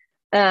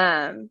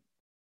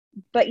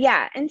 But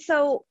yeah, and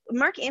so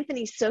Mark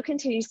Anthony still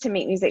continues to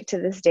make music to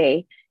this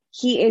day.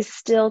 He is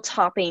still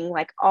topping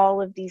like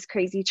all of these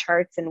crazy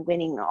charts and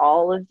winning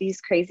all of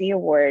these crazy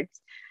awards.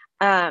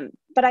 But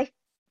I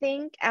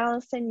think,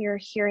 Allison, you're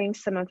hearing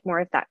some of more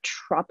of that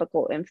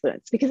tropical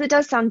influence, because it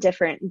does sound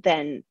different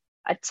than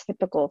a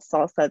typical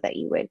salsa that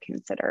you would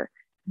consider.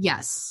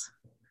 Yes.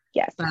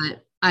 Yes.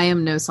 But I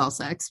am no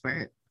salsa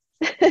expert.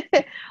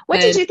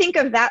 What did you think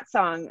of that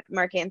song,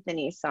 Mark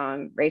Anthony's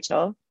song,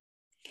 Rachel?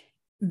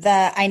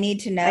 The I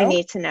Need to Know? I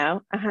Need to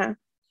Know. Uh-huh.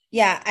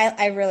 Yeah,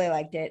 I really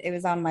liked it. It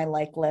was on my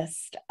like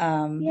list.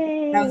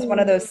 Yay. That was one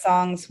of those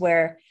songs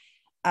where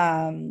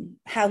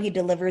how he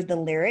delivered the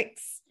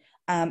lyrics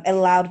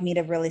allowed me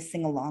to really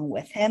sing along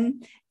with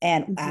him.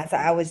 And as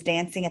I was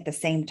dancing at the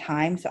same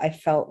time, so I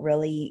felt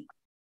really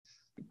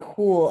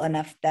cool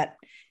enough that,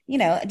 you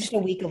know, just a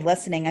week of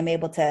listening, I'm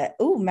able to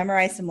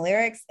memorize some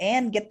lyrics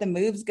and get the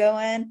moves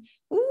going.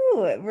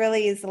 It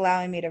really is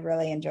allowing me to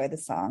really enjoy the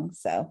song.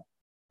 So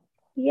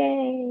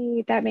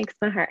yay, that makes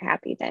my heart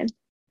happy then.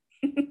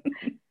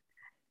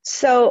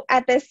 So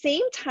at the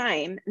same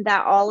time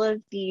that all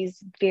of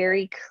these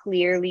very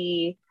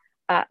clearly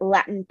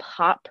Latin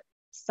pop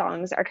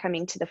songs are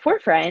coming to the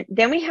forefront,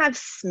 then we have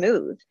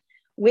Smooth,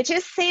 which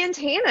is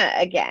Santana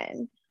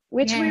again,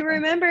 which we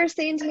remember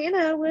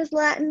Santana was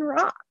Latin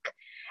rock.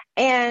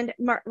 And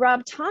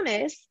Rob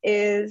Thomas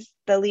is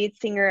the lead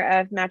singer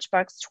of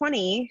Matchbox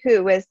 20,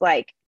 who was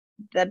like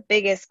the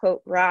biggest,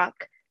 quote,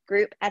 rock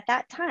group at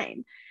that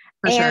time.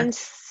 And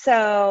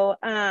so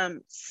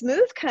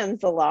Smooth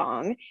comes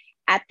along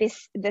at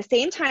the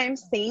same time,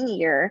 same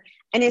year,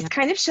 and is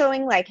kind of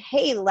showing like,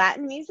 hey,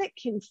 Latin music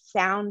can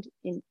sound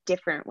in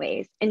different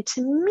ways. And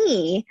to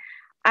me,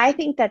 I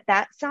think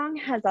that song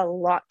has a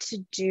lot to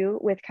do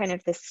with kind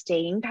of the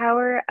staying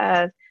power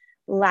of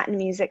Latin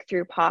music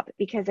through pop,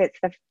 because it's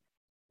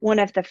one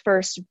of the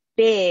first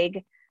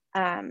big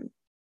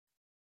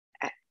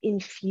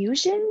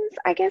infusions,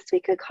 I guess we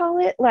could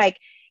call it. Like,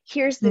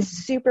 here's this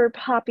super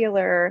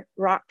popular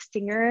rock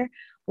singer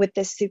with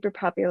this super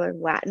popular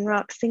Latin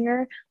rock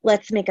singer.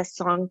 Let's make a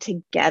song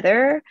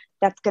together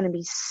that's going to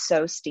be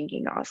so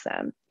stinking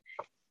awesome.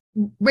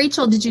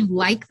 Rachel, did you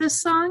like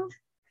this song?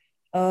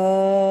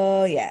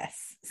 Oh,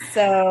 yes.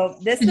 So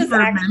this was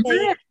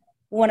actually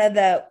one of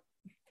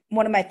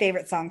my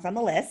favorite songs on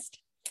the list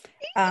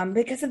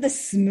because of the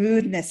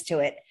smoothness to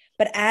it.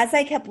 But as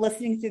I kept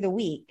listening through the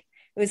week,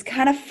 it was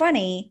kind of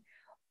funny.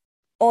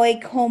 Hoy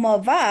Como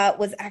Va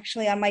was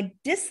actually on my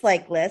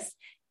dislike list,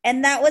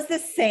 and that was the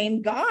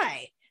same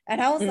guy. And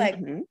I was like,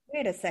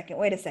 wait a second.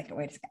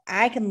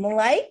 I can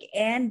like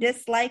and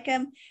dislike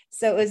him.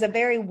 So it was a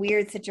very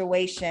weird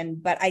situation,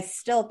 but I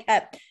still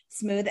kept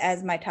Smooth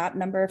as my top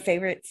number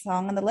favorite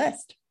song on the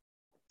list.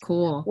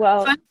 Cool.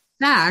 Well, fun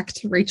fact,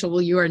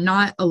 Rachel, you are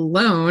not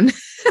alone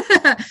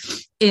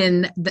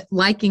in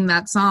liking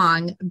that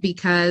song,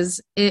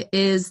 because it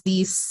is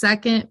the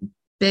second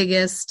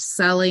biggest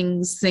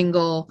selling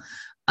single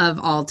of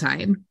all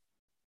time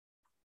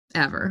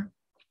ever.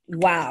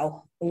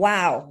 Wow.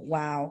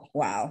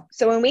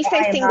 So when we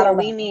say single,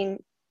 we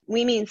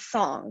mean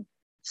song.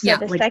 So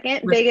the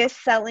second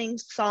biggest selling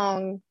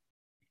song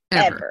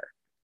ever.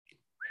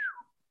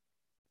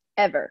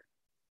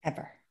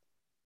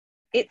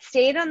 It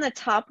stayed on the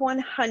top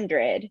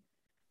 100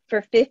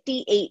 for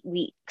 58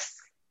 weeks.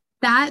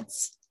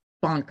 That's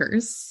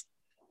bonkers.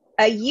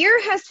 A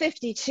year has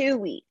 52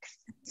 weeks.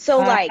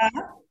 So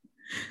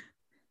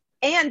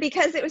and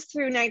because it was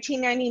through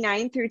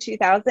 1999 through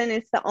 2000,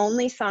 it's the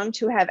only song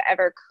to have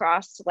ever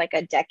crossed like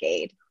a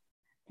decade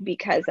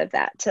because of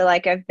that, to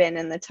like have been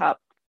in the top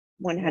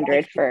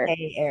 100 for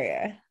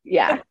area.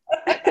 Yeah.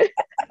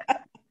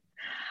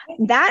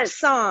 That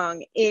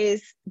song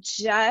is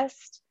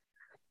just,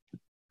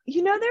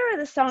 there are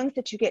the songs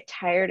that you get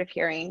tired of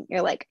hearing.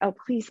 You're like, oh,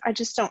 please, I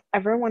just don't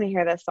ever want to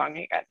hear this song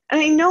again.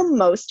 And I know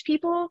most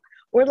people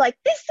were like,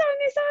 this song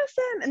is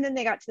awesome. And then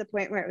they got to the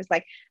point where it was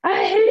like,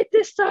 I hate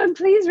this song.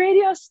 Please,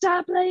 radio,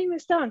 stop playing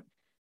this song.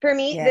 For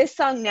me, this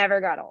song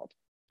never got old,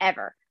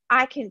 ever.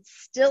 I can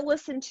still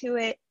listen to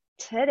it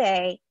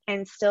today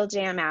and still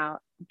jam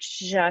out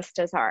just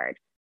as hard.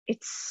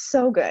 It's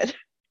so good.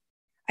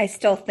 I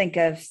still think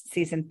of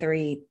season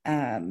 3.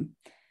 I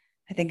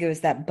think it was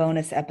that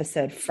bonus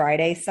episode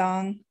Friday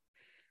song,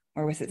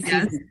 or was it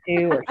Yes. season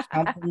 2 or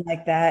something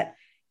like that?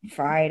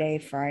 Friday,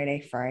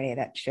 Friday, Friday.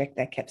 That chick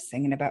that kept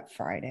singing about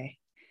Friday.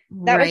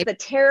 That was Right. the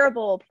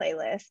terrible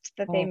playlist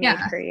that they Oh, made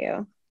yeah. for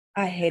you.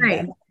 I hated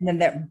Right. that. And then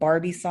that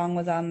Barbie song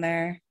was on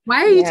there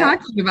Why are you Yeah.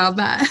 talking about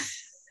that?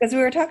 because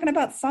we were talking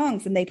about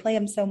songs and they play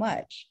them so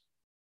much.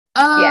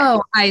 Oh, Yeah.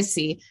 I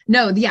see.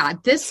 No, yeah,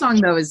 this song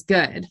though is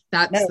good.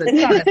 That's No, the,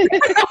 this song is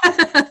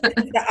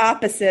it's the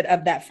opposite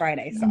of that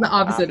Friday song. the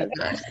opposite of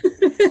that.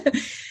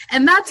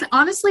 And that's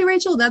honestly,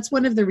 Rachel, that's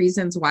one of the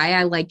reasons why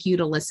I like you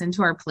to listen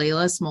to our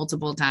playlist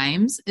multiple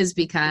times, is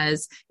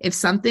because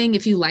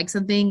if you like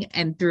something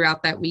and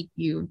throughout that week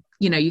you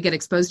get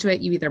exposed to it,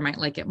 you either might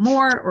like it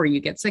more or you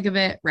get sick of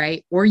it,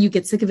 right? Or you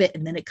get sick of it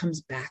and then it comes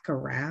back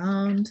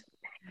around.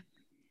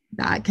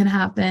 That can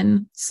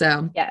happen.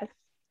 So Yes.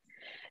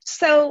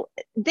 So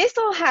this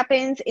all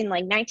happens in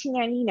like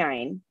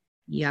 1999,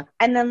 yeah.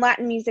 and then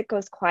Latin music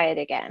goes quiet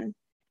again.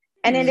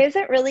 And it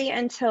isn't really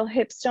until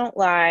Hips Don't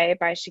Lie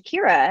by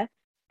Shakira,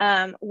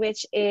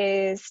 which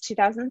is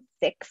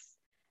 2006,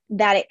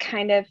 that it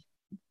kind of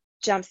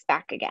jumps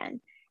back again.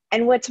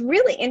 And what's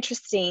really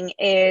interesting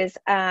is,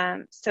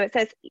 so it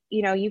says,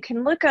 you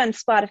can look on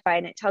Spotify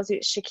and it tells you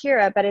it's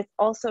Shakira, but it's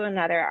also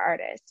another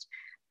artist.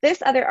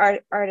 This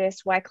other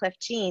artist, Wyclef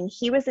Jean,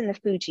 he was in the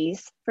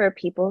Fugees, for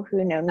people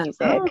who know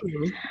music. Oh,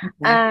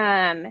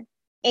 okay.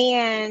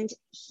 And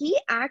he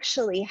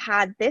actually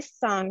had this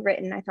song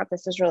written. I thought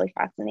this was really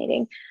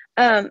fascinating.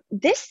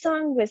 This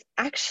song was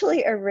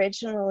actually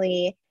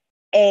originally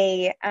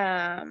a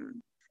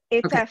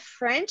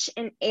French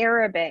and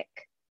Arabic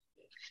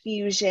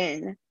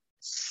fusion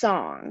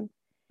song.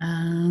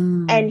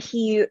 And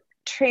he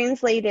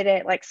translated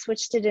it, like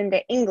switched it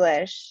into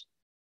English,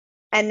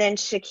 and then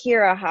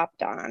Shakira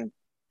hopped on.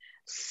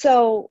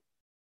 So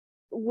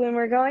when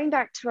we're going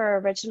back to our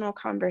original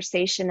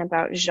conversation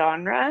about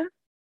genre,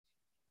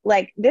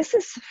 like this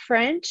is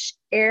French,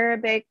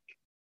 Arabic,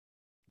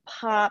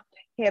 pop,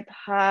 hip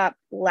hop,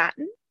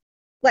 Latin.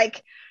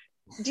 Like,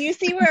 do you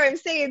see where I'm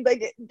saying?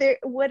 Like,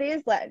 what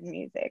is Latin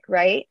music,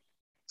 right?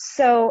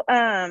 So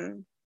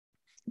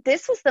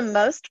this was the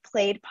most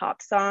played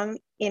pop song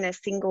in a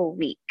single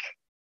week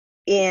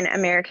in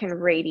American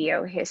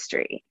radio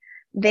history.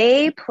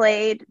 They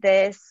played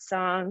this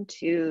song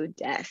to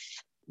death.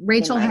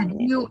 Rachel, have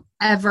you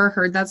ever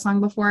heard that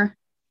song before?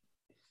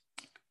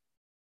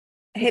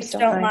 Hips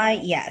Don't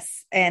Lie,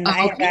 yes. And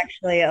I have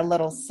actually a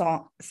little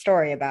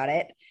story about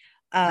it.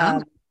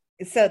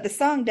 So the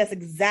song does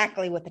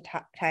exactly what the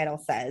title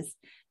says.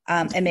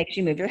 It makes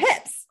you move your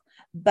hips.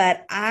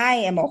 But I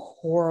am a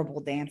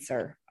horrible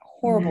dancer.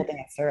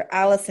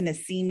 Allison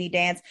has seen me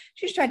dance.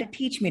 She's tried to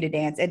teach me to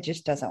dance. It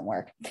just doesn't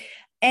work.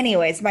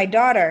 Anyways, my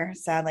daughter,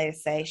 sadly to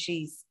say,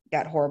 she's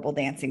got horrible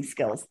dancing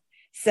skills.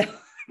 So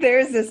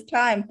there's this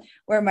time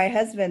where my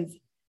husband's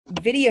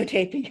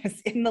videotaping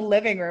us in the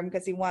living room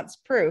because he wants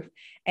proof,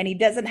 and he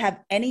doesn't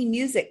have any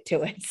music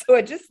to it. So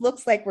it just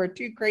looks like we're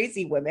two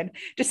crazy women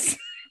just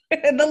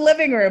in the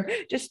living room,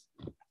 just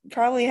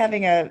probably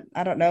having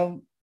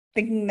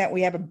thinking that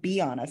we have a bee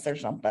on us or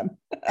something.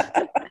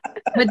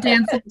 But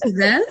dancing to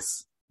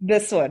this?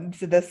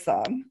 To this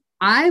song.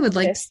 I would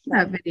like to see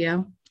that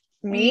video.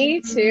 Me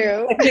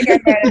too. I think I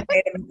might have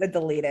made him to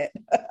delete it.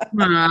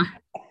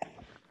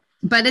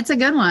 But it's a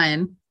good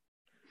one.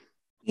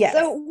 Yes.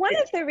 So one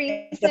of the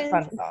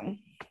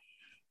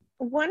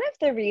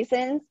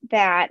reasons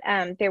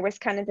that there was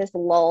kind of this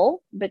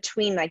lull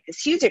between like this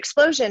huge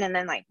explosion and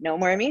then like no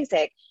more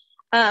music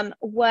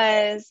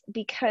was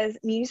because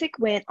music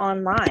went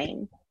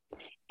online.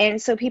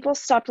 And so people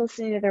stopped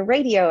listening to the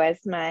radio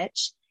as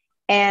much,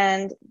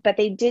 but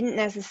they didn't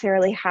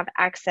necessarily have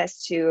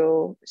access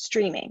to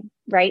streaming,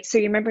 right? So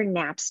you remember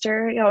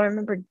Napster? Y'all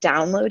remember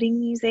downloading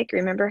music?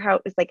 Remember how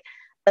it was like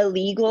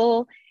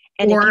illegal?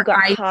 And or if you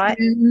got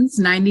iTunes,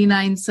 caught,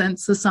 99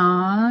 cents a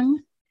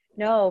song.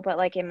 No, but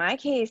like in my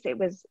case, it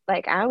was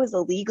like I was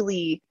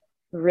illegally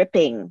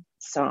ripping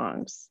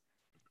songs.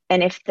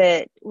 And if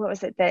the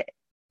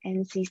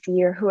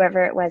NCC or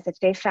whoever it was, if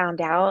they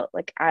found out,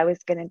 like I was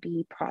going to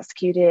be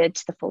prosecuted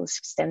to the fullest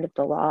extent of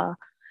the law.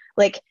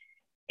 Like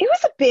it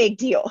was a big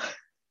deal.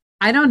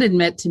 I don't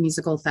admit to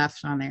musical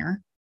theft on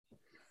air.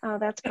 Oh,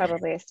 that's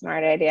probably a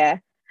smart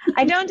idea.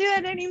 I don't do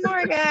it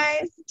anymore,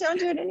 guys. Don't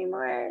do it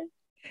anymore.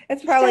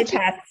 It's probably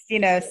past,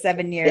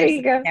 7 years. There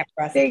you go.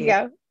 There you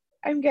go.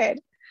 I'm good.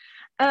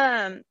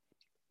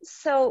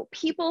 So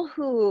people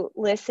who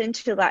listen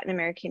to Latin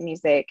American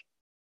music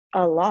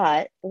a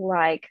lot,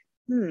 like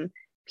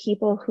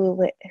people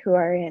who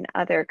are in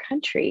other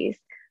countries,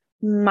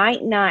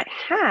 might not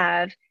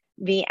have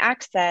the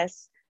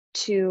access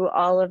to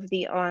all of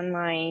the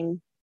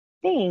online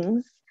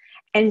things,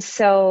 and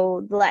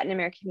so the Latin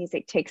American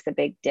music takes a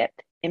big dip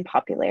in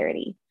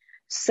popularity.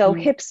 So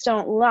Hips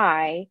Don't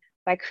Lie,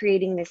 by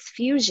creating this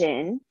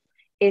fusion,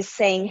 is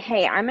saying,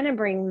 hey, I'm going to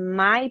bring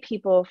my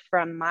people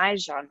from my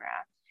genre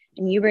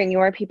and you bring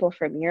your people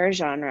from your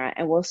genre,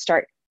 and we'll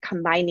start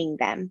combining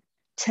them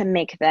to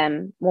make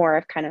them more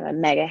of kind of a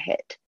mega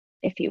hit,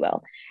 if you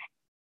will.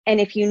 And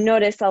if you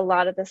notice, a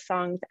lot of the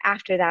songs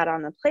after that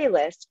on the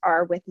playlist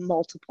are with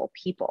multiple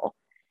people.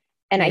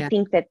 And I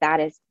think that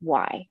is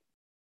why.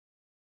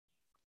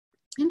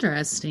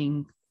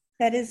 Interesting.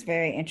 That is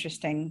very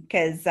interesting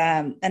because,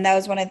 and that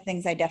was one of the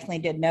things I definitely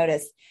did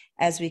notice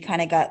as we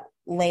kind of got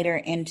later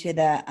into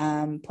the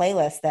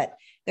playlist, that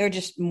there were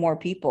just more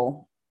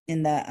people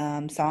in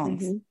the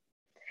songs. Mm-hmm.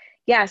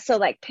 Yeah, so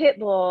like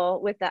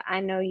Pitbull with the I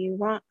Know You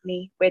Want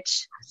Me,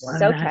 which is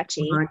so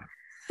catchy.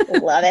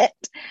 Love it.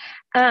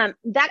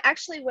 That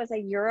actually was a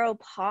Euro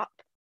pop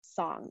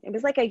song. It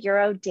was like a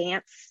Euro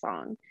dance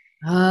song.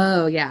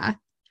 Oh, yeah.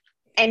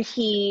 And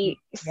he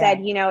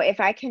said, you know,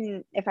 if I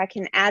can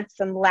add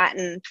some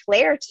Latin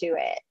flair to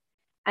it.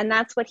 And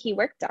that's what he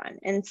worked on.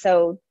 And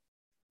so,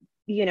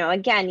 you know,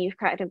 again, you've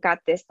kind of got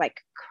this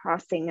like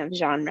crossing of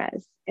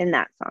genres in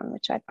that song,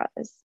 which I thought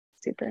was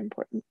super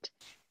important.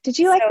 Did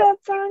you like that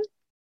song?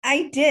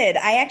 I did.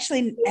 I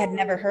actually had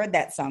never heard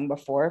that song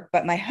before,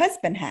 but my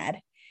husband had,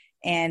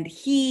 and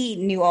he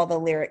knew all the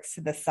lyrics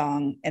to the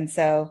song. And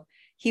so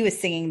he was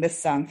singing this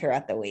song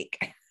throughout the week.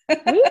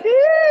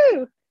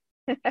 Woohoo!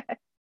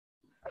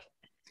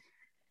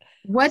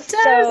 What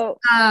does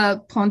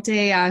Ponte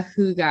a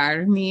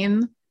Jugar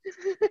mean?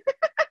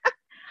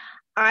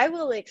 I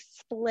will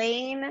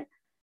explain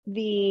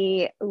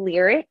the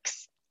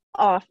lyrics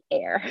off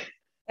air.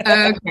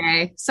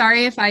 Okay.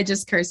 Sorry if I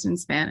just cursed in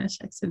Spanish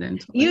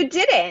accidentally. You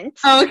didn't.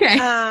 Oh, okay.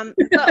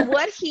 But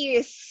what he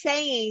is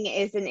saying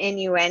is an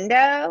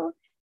innuendo,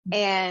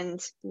 and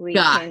we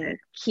can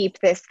keep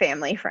this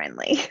family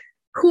friendly.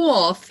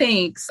 Cool.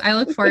 Thanks. I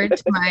look forward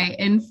to my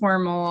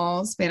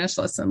informal Spanish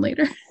lesson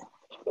later.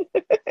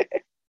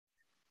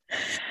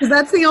 Because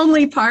that's the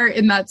only part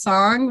in that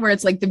song where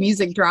it's like the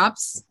music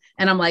drops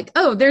and I'm like,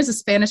 oh, there's a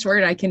Spanish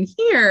word I can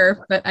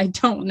hear, but I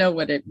don't know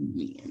what it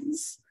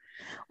means.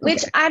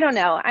 Which I don't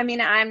know. I mean,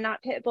 I'm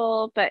not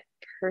Pitbull, but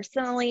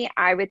personally,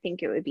 I would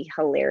think it would be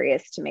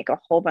hilarious to make a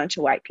whole bunch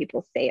of white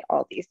people say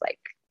all these like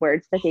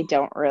words that they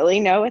don't really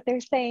know what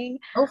they're saying.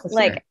 Oh, for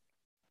like, sure.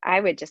 I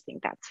would just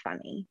think that's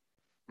funny,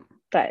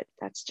 but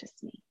that's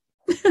just me.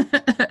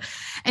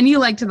 And you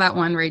liked that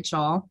one,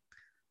 Rachel.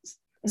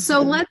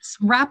 So let's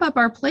wrap up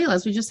our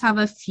playlist. We just have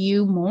a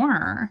few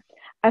more.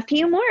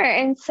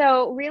 And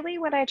so really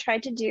what I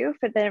tried to do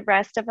for the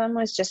rest of them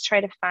was just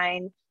try to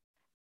find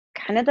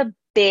kind of the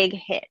big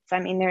hits. I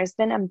mean, there's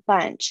been a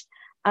bunch,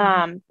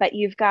 but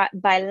you've got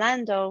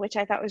Bailando, which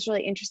I thought was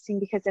really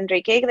interesting because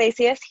Enrique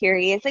Iglesias, here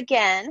he is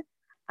again,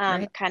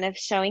 kind of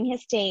showing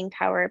his staying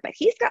power, but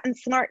he's gotten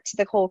smart to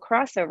the whole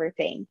crossover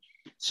thing.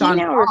 He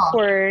now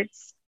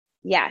records,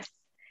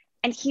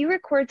 and he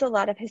records a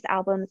lot of his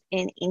albums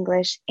in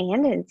English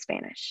and in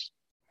Spanish.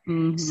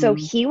 Mm-hmm. So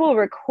he will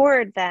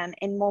record them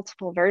in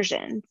multiple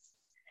versions.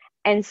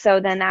 And so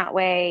then that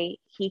way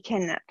he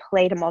can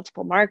play to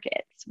multiple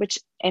markets, which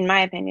in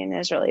my opinion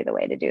is really the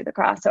way to do the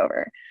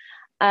crossover.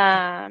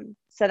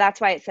 So that's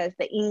why it says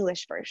the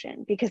English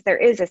version, because there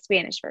is a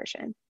Spanish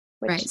version.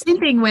 Right. Same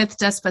thing with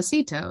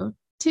Despacito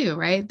too,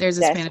 right? There's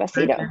a Spanish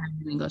version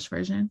and an English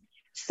version.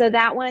 So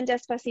that one,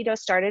 Despacito,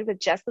 started with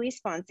just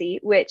Luis Fonsi,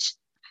 which,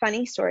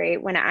 funny story,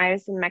 when I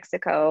was in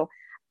Mexico,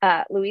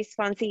 Luis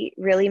Fonsi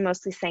really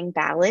mostly sang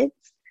ballads.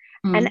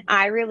 And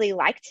I really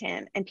liked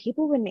him, and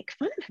people would make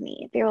fun of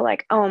me. They were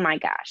like, oh my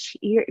gosh,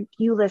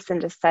 you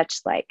listen to such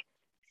like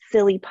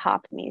silly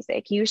pop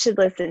music. You should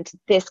listen to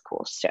this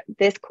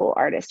cool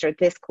artist or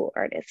this cool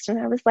artist. And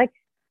I was like,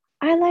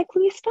 I like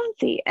Luis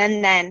Fonsi.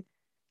 And then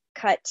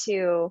cut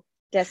to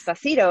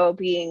Despacito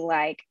being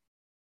like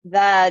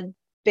the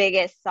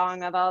biggest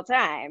song of all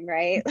time,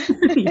 right?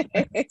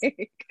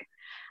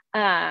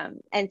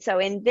 And so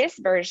in this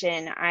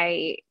version,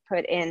 I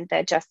put in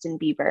the Justin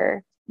Bieber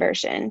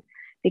version.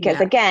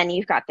 Because again,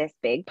 you've got this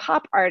big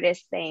pop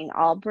artist saying,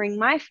 I'll bring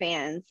my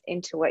fans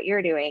into what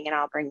you're doing, and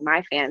I'll bring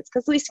my fans.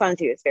 Because Luis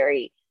Fonsi was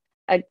very,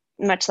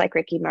 much like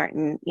Ricky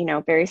Martin, you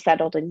know, very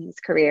settled in his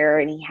career,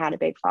 and he had a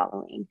big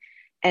following.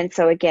 And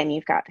so again,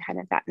 you've got kind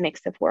of that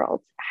mix of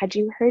worlds. Had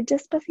you heard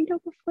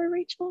Despacito before,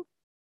 Rachel?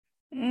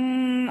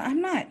 I'm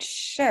not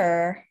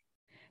sure.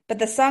 But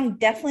the song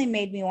definitely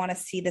made me want to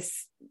see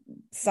this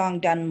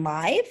song done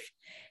live,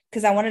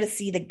 because I wanted to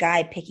see the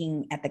guy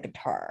picking at the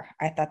guitar.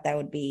 I thought that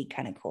would be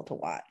kind of cool to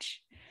watch.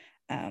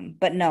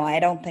 But no, I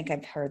don't think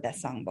I've heard that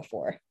song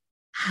before.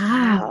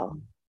 How?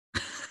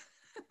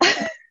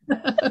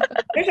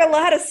 There's a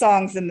lot of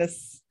songs in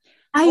this.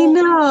 I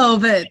know,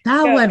 but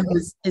that one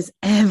is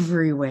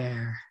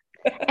everywhere.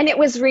 And it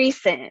was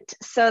recent.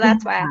 So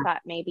that's why I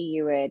thought maybe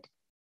you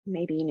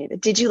knew that.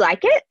 Did you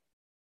like it?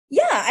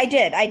 Yeah, I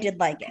did. I did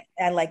like it.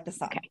 I liked the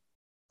song.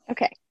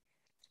 Okay.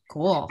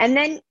 Cool. And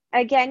then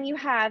again, you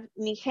have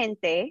Mi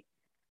Gente,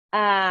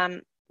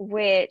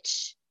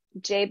 which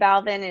J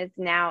Balvin is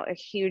now a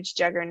huge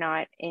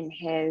juggernaut in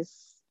his,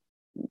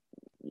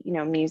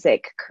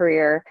 music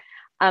career.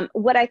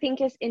 What I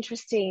think is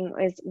interesting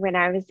is when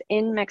I was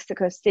in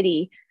Mexico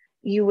City,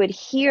 you would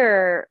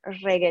hear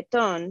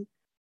reggaeton,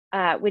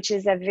 which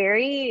is a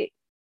very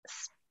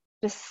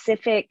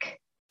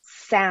specific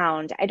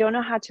sound. I don't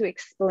know how to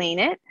explain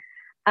it,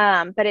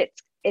 but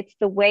it's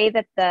the way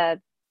that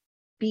the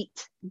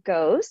beat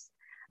goes.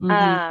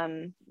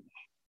 Mhm.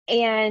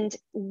 And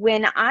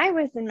when I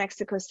was in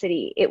Mexico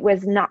City, it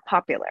was not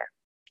popular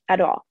at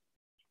all.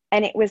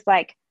 And it was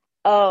like,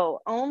 oh,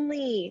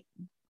 only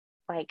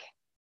like,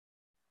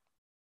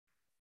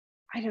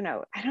 I don't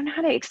know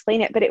how to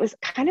explain it, but it was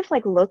kind of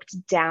like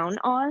looked down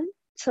on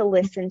to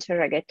listen to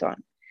reggaeton.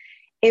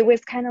 It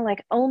was kind of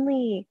like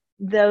only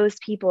those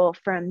people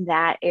from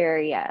that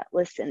area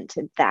listen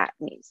to that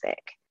music.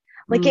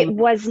 Like it Mm.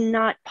 was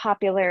not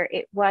popular.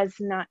 It was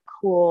not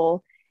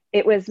cool.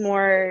 It was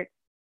more,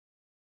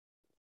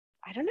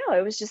 I don't know,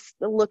 it was just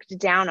looked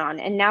down on.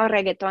 And now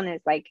reggaeton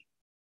is like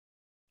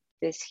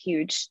this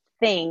huge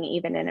thing,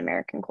 even in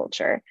American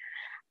culture.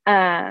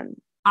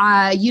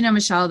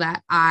 Michelle,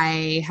 that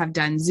I have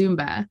done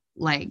Zumba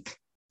like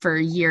for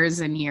years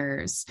and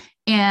years.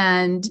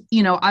 And,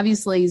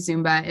 obviously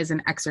Zumba is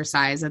an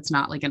exercise. It's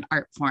not like an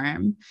art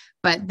form,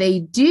 but they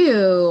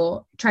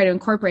do try to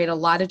incorporate a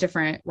lot of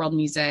different world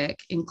music,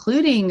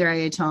 including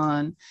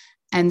reggaeton.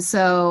 And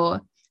so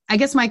I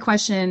guess my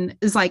question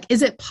is like,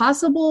 is it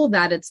possible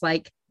that it's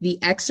like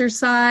the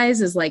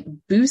exercise is like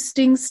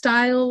boosting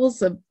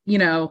styles of,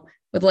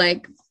 with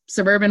like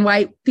suburban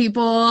white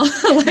people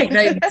like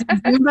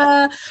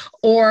Zumba,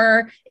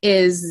 or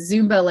is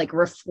Zumba like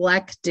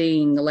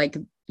reflecting like,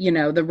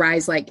 the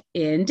rise like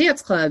in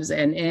dance clubs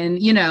and in,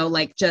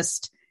 like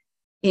just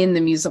in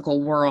the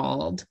musical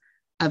world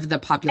of the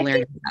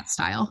popularity of that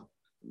style?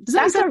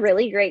 That's a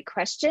really great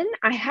question.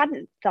 I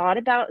hadn't thought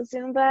about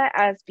Zumba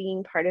as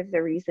being part of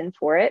the reason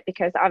for it,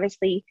 because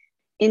obviously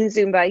in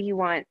Zumba you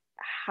want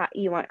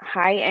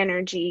high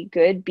energy,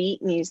 good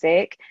beat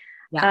music.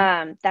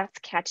 Yeah. That's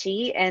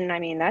catchy, and I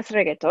mean that's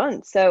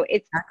reggaeton. So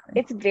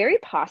it's very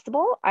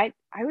possible. I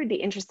would be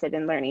interested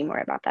in learning more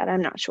about that.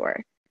 I'm not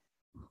sure.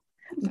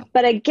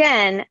 But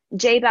again,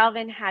 J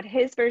Balvin had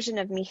his version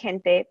of Mi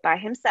Gente by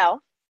himself.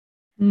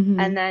 Mm-hmm.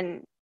 And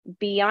then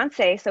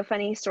Beyonce, so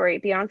funny story,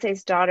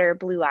 Beyonce's daughter,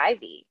 Blue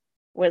Ivy,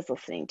 was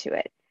listening to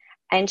it.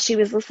 And she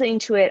was listening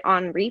to it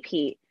on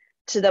repeat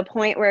to the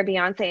point where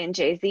Beyonce and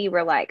Jay-Z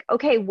were like,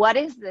 okay, what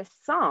is this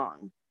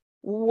song?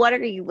 What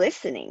are you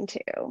listening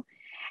to?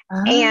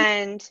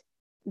 And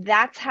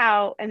that's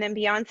how, and then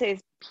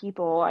Beyonce's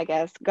people, I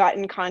guess, got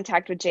in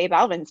contact with J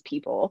Balvin's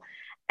people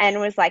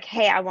and was like,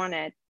 hey, I want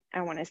to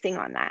sing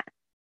on that.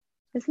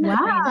 Isn't that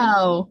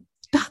wow. amazing?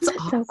 That's Isn't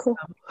that awesome. So cool.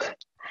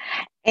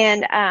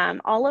 And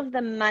all of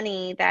the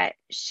money that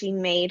she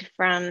made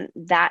from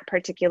that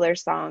particular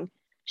song,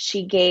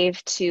 she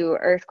gave to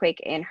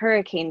earthquake and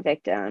hurricane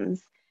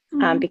victims,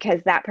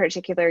 because that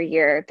particular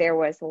year there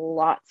was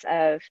lots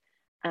of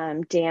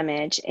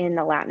damage in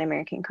the Latin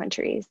American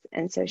countries.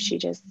 And so she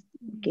just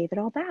gave it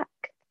all back.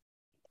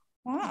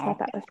 Wow. I thought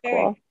that was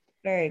very, cool.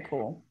 Very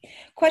cool.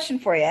 Question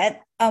for you.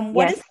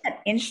 What is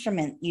that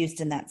instrument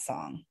used in that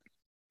song?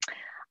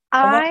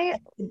 I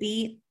the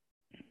beat?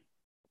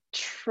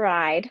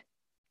 Tried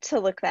to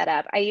look that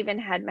up. I even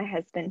had my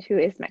husband, who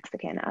is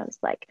Mexican, I was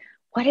like,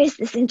 what is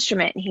this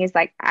instrument? And he's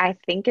like, I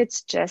think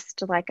it's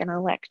just like an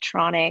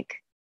electronic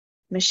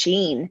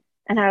machine.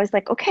 And I was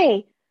like,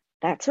 okay,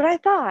 that's what I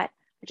thought.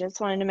 I just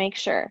wanted to make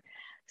sure.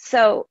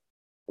 So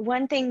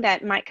one thing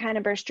that might kind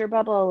of burst your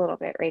bubble a little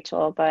bit,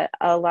 Rachel, but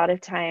a lot of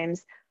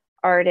times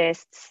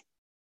artists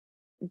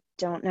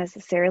don't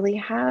necessarily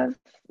have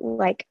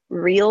like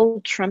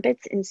real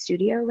trumpets in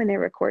studio when they're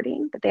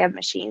recording, but they have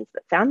machines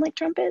that sound like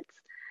trumpets.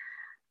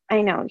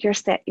 I know your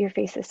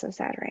face is so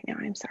sad right now.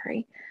 I'm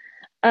sorry.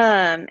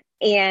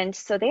 And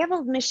so they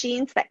have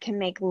machines that can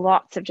make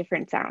lots of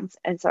different sounds.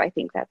 And so I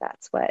think that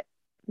that's what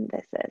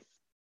this is.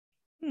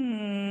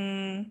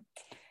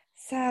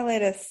 Sadly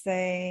to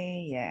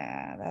say,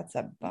 yeah, that's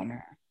a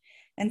bummer.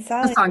 And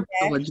sadly, I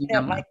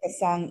don't like the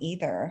song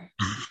either.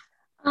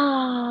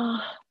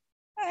 Oh,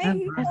 that's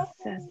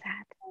so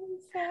sad.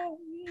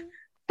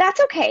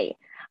 That's okay.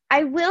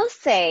 I will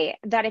say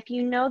that if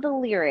you know the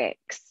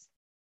lyrics,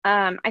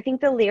 I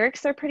think the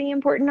lyrics are pretty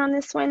important on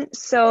this one.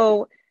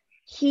 So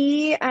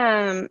he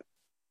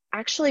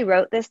actually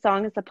wrote this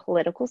song as a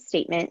political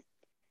statement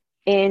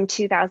in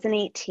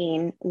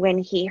 2018 when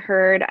he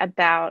heard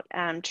about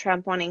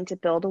Trump wanting to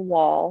build a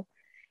wall.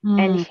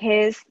 And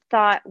his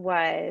thought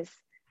was,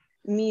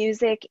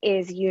 music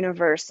is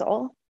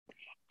universal,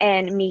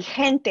 and mi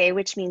gente,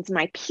 which means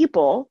my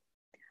people,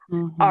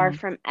 are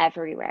from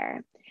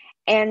everywhere.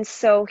 And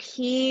so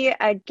he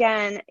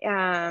again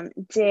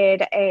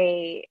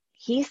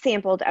he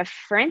sampled a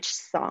French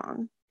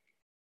song.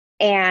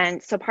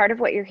 And so part of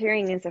what you're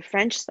hearing is a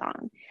French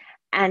song.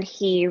 And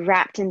he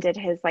rapped and did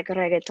his like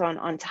reggaeton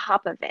on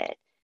top of it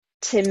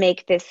to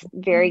make this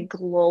very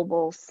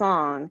global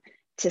song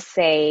to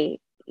say,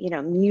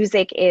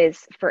 music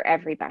is for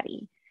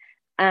everybody.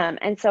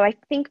 And so I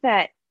think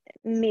that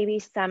maybe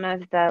some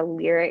of the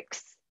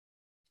lyrics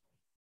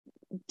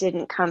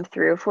didn't come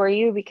through for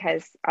you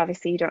because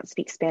obviously you don't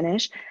speak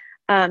Spanish.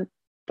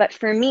 But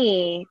for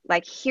me,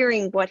 like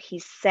hearing what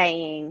he's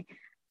saying,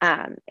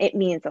 it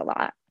means a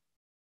lot.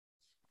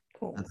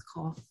 Cool. That's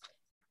cool.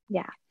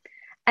 Yeah.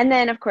 And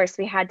then, of course,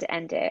 we had to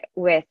end it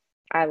with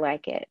I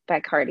Like It by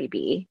Cardi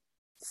B.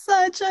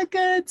 Such a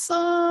good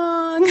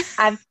song.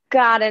 I've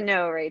got to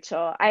know,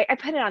 Rachel. I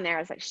put it on there. I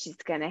was like, she's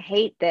going to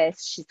hate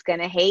this. She's going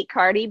to hate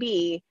Cardi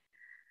B.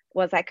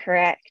 Was I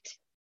correct?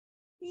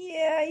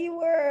 Yeah, you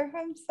were.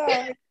 I'm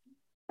sorry.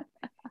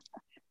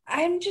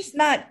 I'm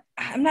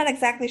not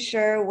exactly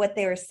sure what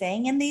they were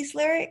saying in these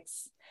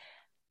lyrics,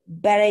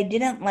 but I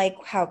didn't like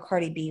how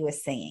Cardi B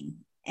was singing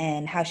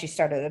and how she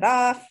started it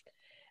off.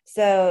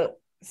 So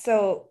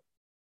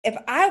if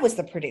I was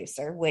the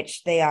producer,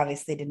 which they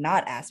obviously did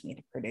not ask me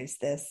to produce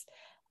this,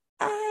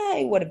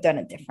 I would have done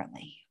it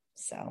differently.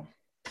 So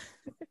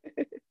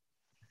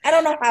I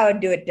don't know how I'd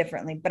do it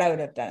differently, but I would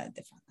have done it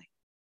differently.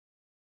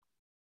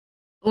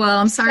 Well,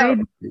 I'm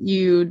sorry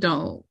you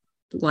don't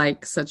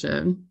like such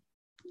a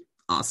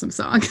awesome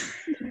song.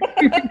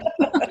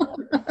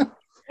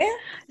 Yeah.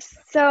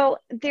 So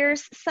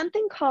there's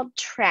something called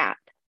trap,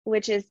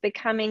 which is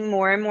becoming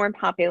more and more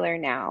popular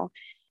now.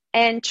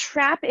 And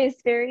trap is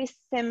very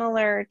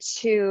similar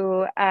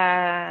to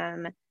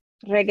reggaeton,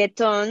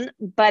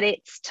 but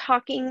it's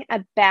talking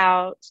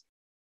about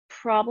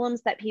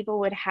problems that people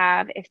would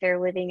have if they're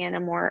living in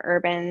a more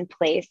urban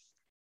place,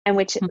 and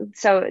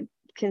so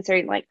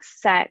considering like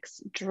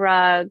sex,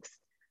 drugs,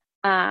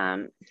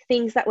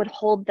 things that would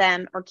hold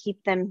them or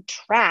keep them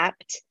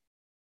trapped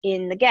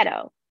in the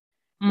ghetto,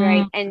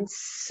 right? And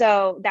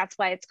so that's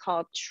why it's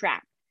called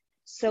trap.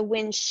 So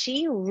when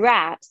she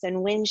raps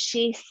and when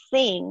she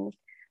sings,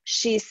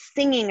 she's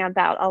singing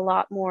about a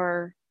lot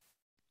more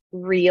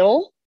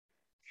real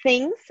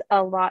things,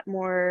 a lot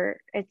more.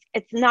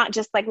 It's not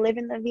just like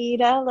living la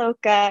vida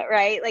loca,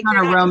 right? Like Not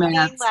you're a not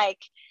romance. being like,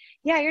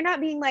 you're not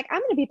being like, I'm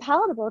going to be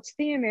palatable to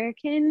the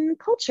American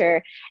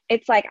culture.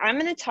 It's like, I'm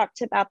going to talk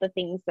about the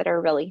things that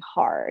are really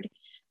hard.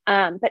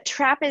 But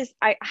trap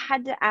I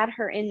had to add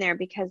her in there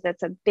because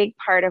that's a big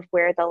part of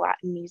where the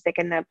Latin music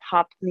and the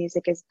pop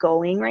music is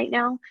going right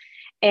now.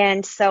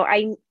 And so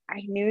I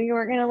knew you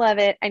were going to love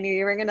it. I knew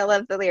you were going to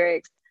love the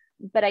lyrics,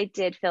 but I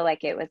did feel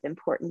like it was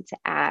important to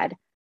add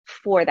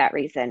for that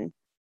reason.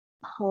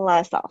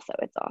 Plus also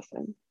it's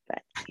awesome,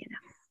 but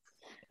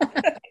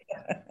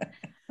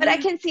but I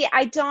can see,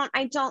 I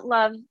don't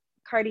love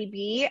Cardi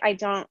B. I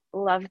don't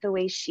love the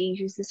way she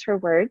uses her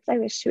words. I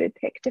wish she would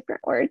pick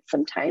different words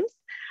sometimes.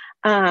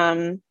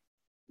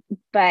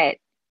 But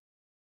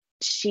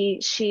she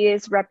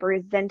is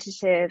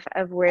representative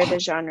of where the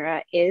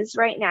genre is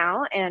right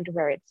now and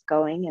where it's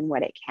going and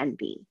what it can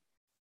be.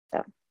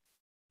 So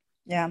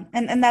yeah,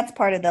 and that's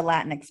part of the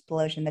Latin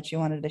explosion that you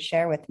wanted to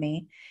share with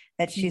me,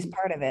 that she's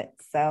part of it.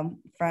 So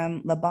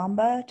from La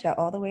Bamba to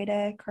all the way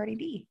to Cardi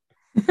B.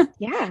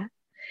 yeah,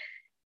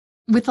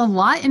 with a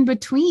lot in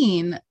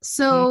between.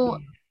 So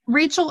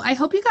Rachel, I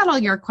hope you got all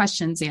your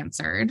questions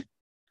answered.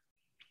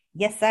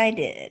 Yes, I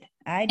did.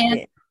 I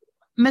did.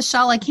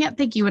 Michelle, I can't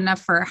thank you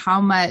enough for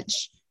how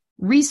much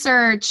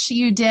research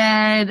you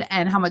did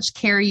and how much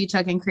care you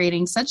took in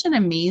creating such an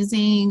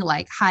amazing,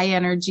 like high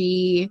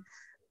energy,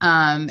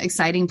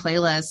 exciting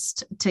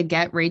playlist to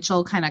get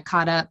Rachel kind of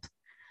caught up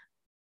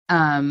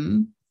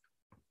in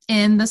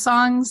the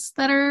songs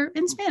that are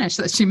in Spanish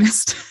that she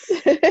missed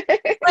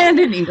and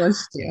in English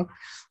too.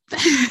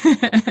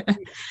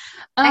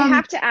 I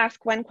have to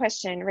ask one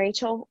question.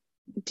 Rachel,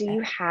 do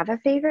you have a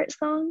favorite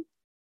song?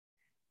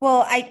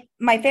 Well,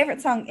 my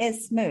favorite song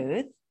is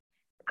Smooth,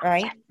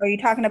 right? Yes. Are you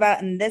talking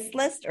about in this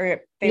list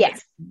or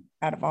favorite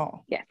out of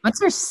all? Yes.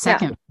 What's your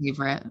second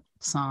favorite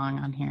song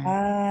on here?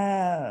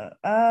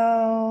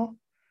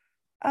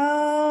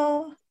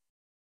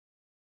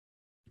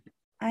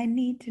 I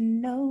Need to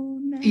Know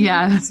Now.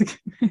 Yeah, that's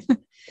that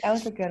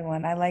was a good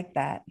one. I like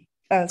that.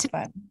 That was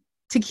fun.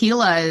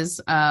 Tequila is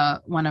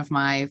one of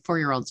my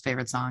 4-year-old's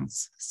favorite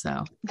songs.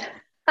 So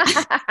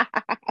That's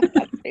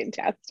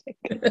fantastic.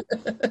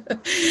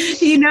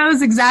 He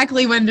knows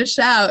exactly when to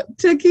shout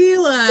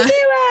tequila.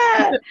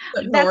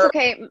 That's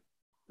okay.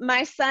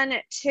 My son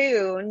at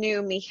 2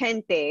 knew Mi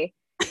Gente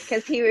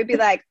because he would be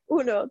like,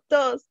 1, 2,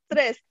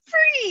 3,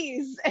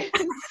 freeze. And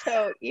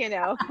so,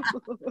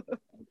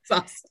 It's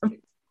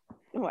awesome.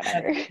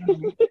 Whatever.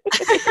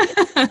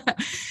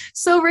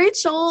 So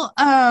Rachel,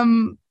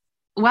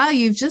 wow,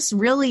 you've just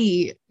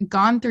really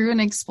gone through an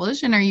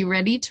explosion. Are you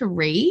ready to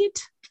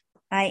rate?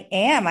 I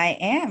am. Are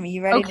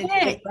you ready to do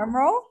a drum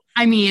roll?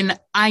 I mean,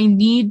 I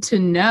need to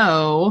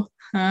know.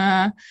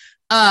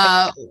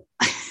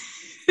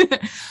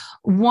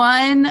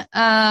 1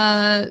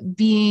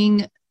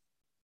 being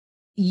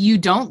you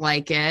don't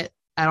like it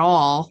at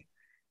all,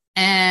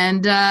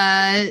 and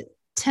 10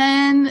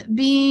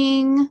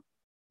 being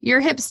your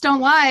hips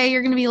don't lie.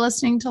 You're going to be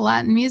listening to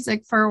Latin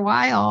music for a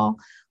while.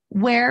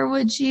 Where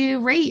would you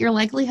rate your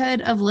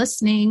likelihood of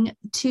listening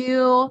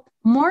to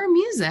more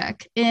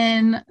music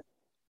in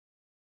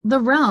the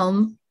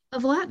realm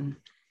of Latin?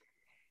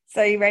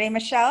 So you ready,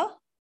 Michelle?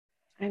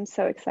 I'm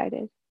so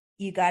excited.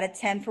 You got a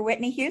 10 for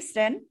Whitney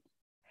Houston.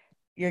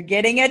 You're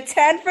getting a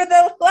 10 for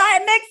the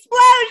Latin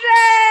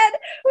explosion.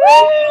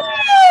 Woo!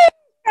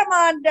 Come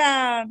on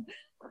down.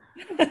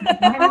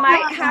 I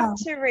might have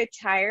to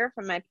retire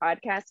from my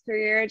podcast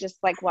career just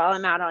like while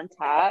I'm out on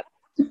top.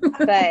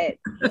 But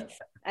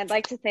I'd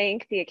like to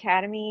thank the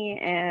Academy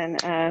and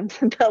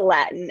the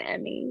Latin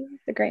Emmy,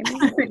 the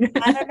Grammy.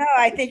 I don't know.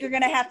 I think you're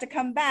going to have to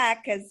come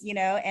back because,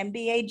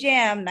 NBA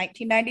Jam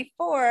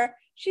 1994,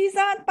 she's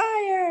on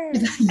fire.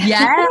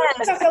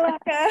 Yes.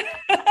 Chakalaka.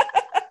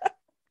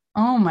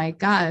 Oh my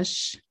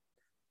gosh.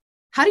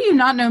 How do you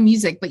not know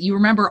music, but you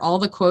remember all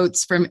the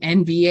quotes from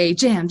NBA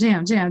Jam,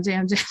 Jam, Jam,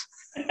 Jam, Jam?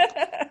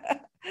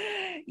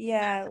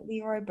 Yeah,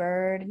 Leroy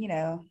Bird,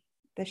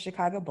 the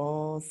Chicago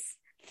Bulls.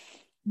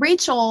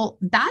 Rachel,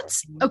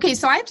 that's okay.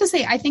 So I have to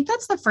say, I think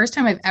that's the first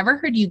time I've ever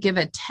heard you give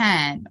a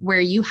 10 where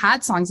you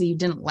had songs that you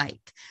didn't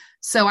like.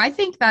 So I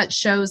think that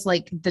shows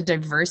like the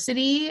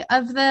diversity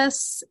of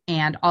this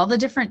and all the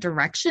different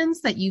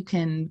directions that you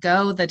can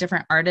go, the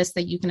different artists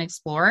that you can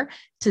explore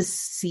to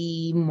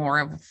see more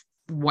of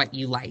what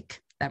you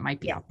like that might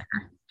be out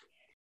there.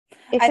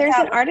 If there's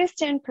an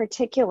artist in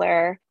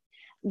particular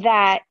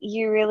that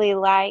you really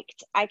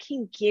liked, I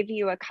can give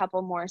you a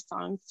couple more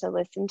songs to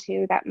listen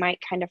to that might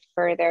kind of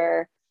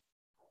further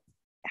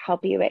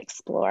help you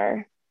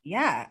explore.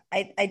 Yeah,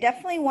 I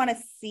definitely want to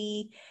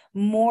see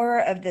more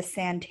of the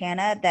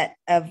Santana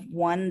of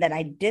one that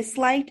I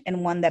disliked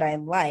and one that I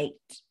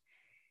liked,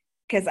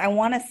 because I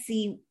want to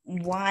see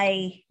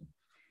why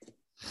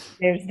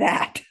there's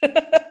that.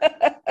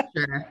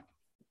 Sure.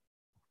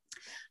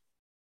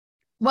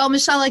 Well,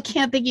 Michelle, I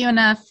can't thank you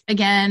enough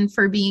again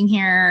for being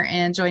here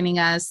and joining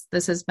us.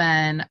 This has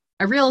been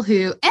a real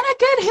hoot and a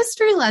good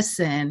history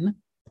lesson.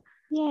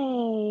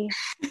 Yay.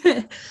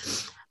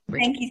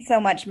 Thank you so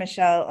much,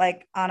 Michelle.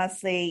 Like,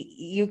 honestly,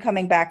 you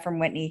coming back from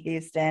Whitney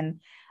Houston,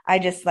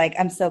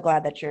 I'm so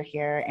glad that you're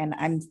here,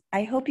 and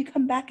I hope you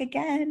come back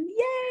again.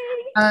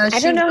 Yay! I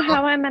don't know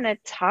how I'm going to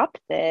top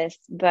this,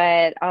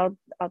 but I'll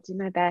do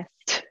my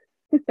best.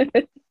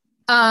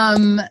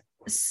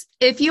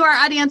 If you, our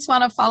audience,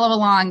 want to follow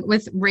along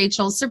with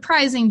Rachel's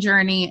surprising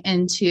journey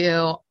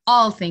into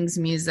all things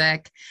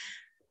music,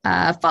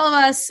 follow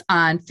us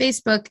on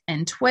Facebook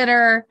and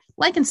Twitter.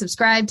 Like and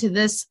subscribe to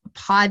this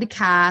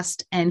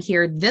podcast and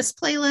hear this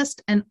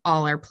playlist and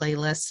all our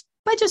playlists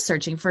by just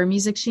searching for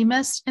Music She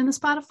Missed in the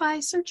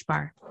Spotify search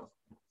bar.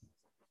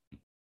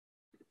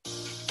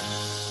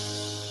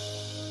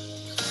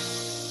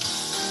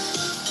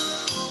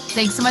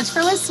 Thanks so much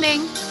for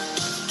listening.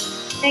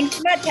 Thanks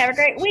so much. Have a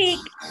great week.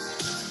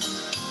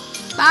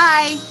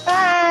 Bye.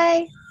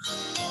 Bye.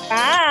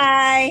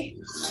 Bye.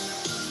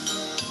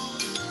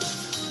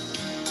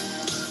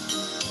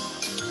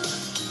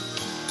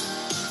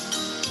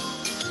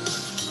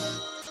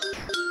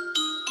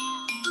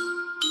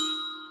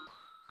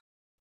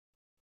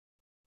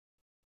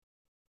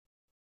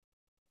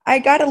 I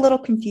got a little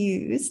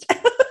confused.